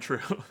 100% true.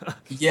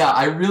 Yeah,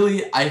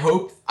 I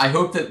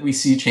hope that we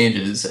see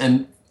changes,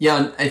 and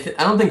yeah, I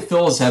don't think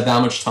Phil has had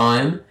that much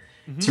time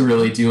to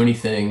really do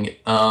anything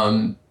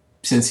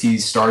since he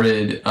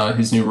started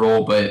his new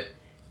role, but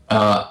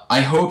I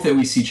hope that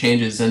we see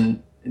changes,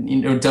 and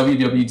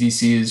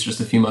WWDC is just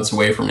a few months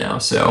away from now,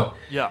 so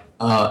yeah.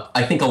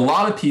 I think a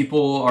lot of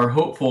people are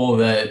hopeful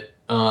that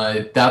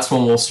that's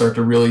when we'll start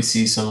to really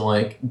see some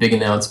like big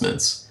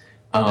announcements.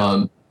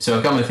 So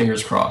I've got my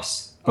fingers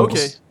crossed.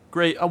 Okay,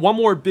 great. One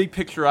more big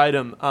picture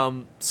item.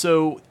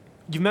 So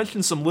you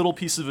mentioned some little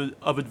pieces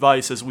of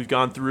advice as we've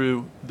gone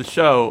through the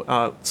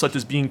show, such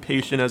as being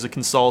patient as a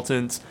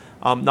consultant,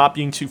 not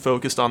being too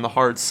focused on the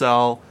hard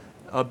sell,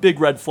 a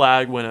big red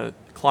flag when a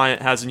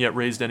client hasn't yet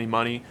raised any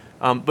money.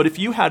 But if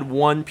you had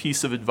one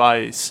piece of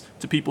advice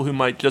to people who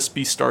might just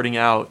be starting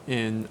out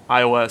in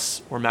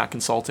iOS or Mac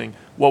consulting,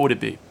 what would it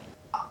be?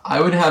 I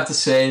would have to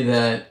say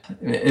that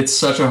it's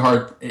so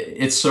hard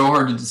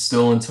to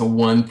distill into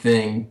one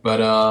thing,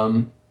 but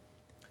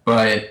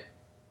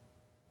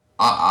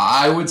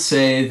I would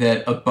say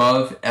that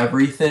above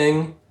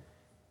everything,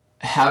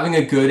 having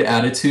a good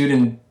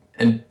attitude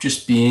and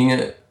just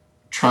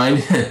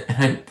trying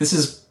to, this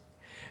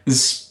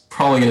is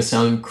probably going to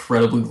sound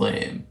incredibly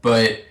lame,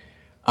 but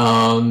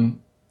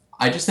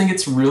I just think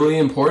it's really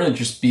important to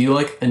just be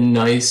like a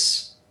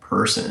nice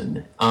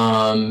person.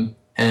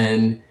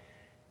 And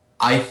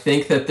I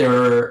think that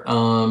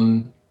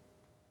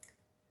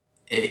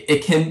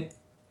it can,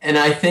 and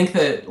I think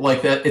that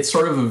like that it's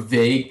sort of a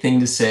vague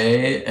thing to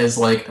say as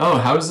like, oh,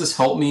 how does this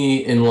help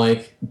me in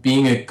like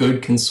being a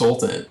good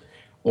consultant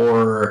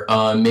or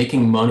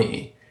making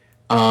money?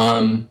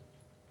 I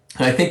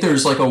think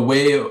there's like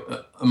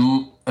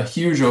a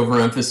huge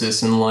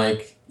overemphasis in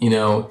like,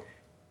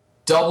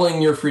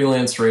 doubling your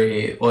freelance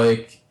rate,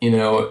 like,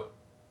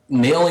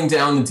 nailing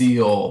down the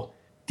deal,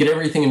 get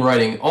everything in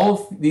writing. All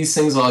of these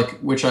things, like,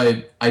 which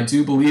I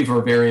do believe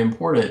are very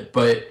important,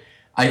 but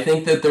I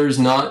think that there's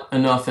not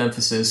enough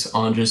emphasis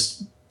on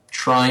just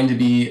trying to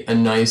be a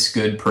nice,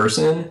 good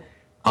person,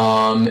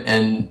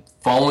 and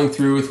following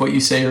through with what you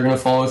say you're going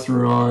to follow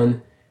through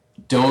on.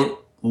 Don't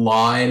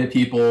lie to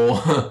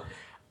people,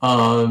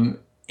 and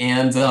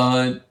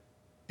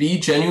be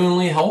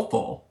genuinely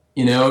helpful.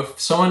 If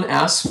someone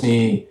asks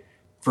me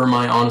for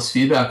my honest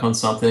feedback on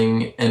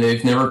something and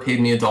they've never paid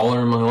me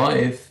 $1 in my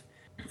life,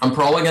 I'm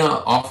probably going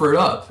to offer it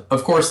up.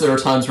 Of course, there are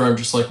times where I'm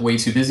just like way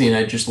too busy and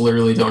I just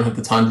literally don't have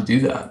the time to do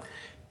that.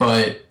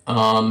 But,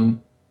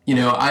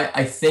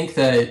 I think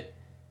that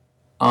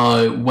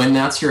when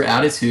that's your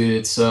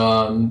attitude,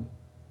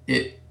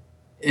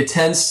 it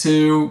tends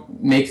to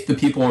make the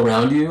people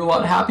around you a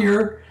lot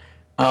happier.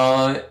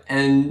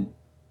 And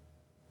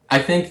I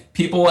think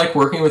people like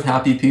working with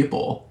happy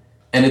people.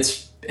 And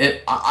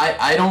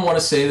I don't want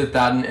to say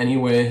that in any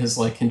way has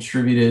like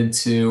contributed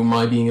to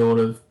my being able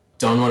to have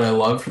done what I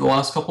love for the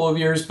last couple of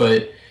years,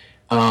 but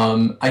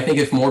I think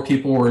if more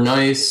people were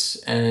nice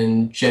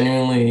and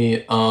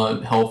genuinely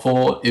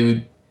helpful,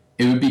 it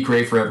would be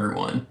great for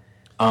everyone.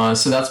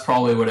 So that's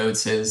probably what I would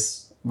say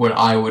is what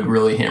I would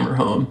really hammer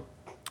home.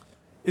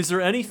 Is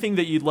there anything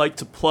that you'd like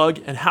to plug,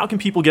 and how can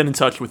people get in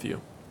touch with you?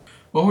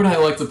 What would I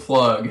like to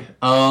plug?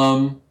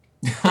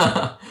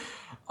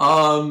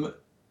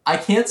 I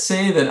can't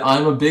say that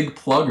I'm a big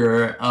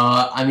plugger.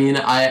 I mean,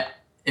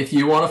 if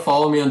you want to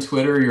follow me on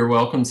Twitter, you're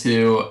welcome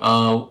to.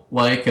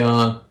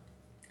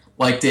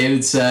 Like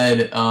David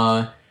said,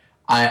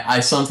 I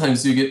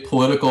sometimes do get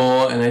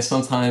political, and I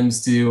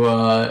sometimes do,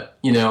 I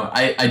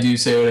do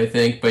say what I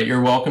think, but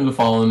you're welcome to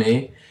follow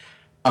me.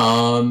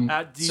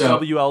 At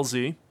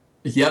DWLZ.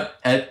 Yep,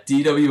 at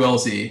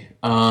DWLZ.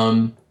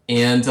 And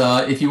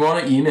if you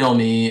want to email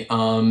me,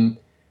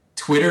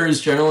 Twitter is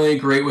generally a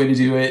great way to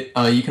do it.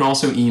 You can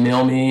also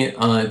email me.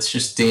 It's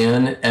just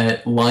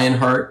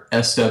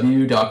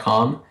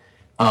dan@lionheartsw.com.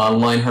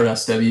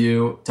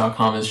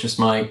 Lionheartsw.com is just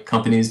my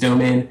company's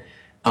domain.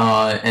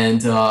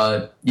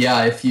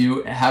 If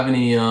you have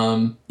any,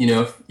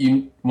 if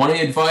you want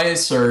any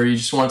advice or you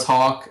just want to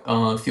talk,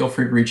 feel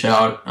free to reach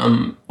out.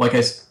 Like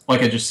I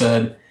just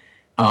said,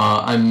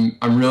 I'm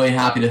really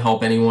happy to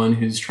help anyone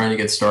who's trying to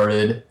get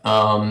started.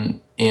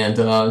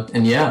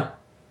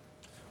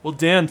 Well,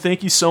 Dan,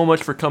 thank you so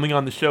much for coming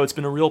on the show. It's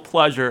been a real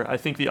pleasure. I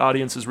think the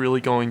audience is really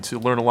going to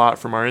learn a lot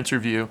from our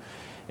interview,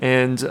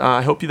 and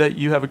I hope that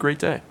you have a great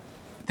day.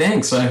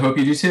 Thanks. I hope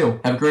you do too.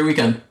 Have a great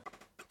weekend.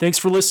 Thanks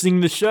for listening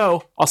to the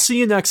show. I'll see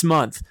you next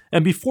month.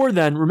 And before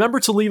then, remember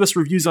to leave us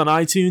reviews on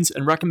iTunes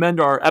and recommend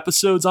our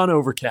episodes on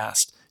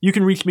Overcast. You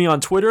can reach me on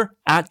Twitter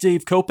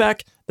 @Dave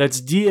Kopec. That's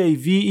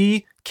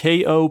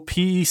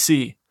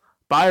DAVEKOPEC.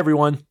 Bye,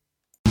 everyone.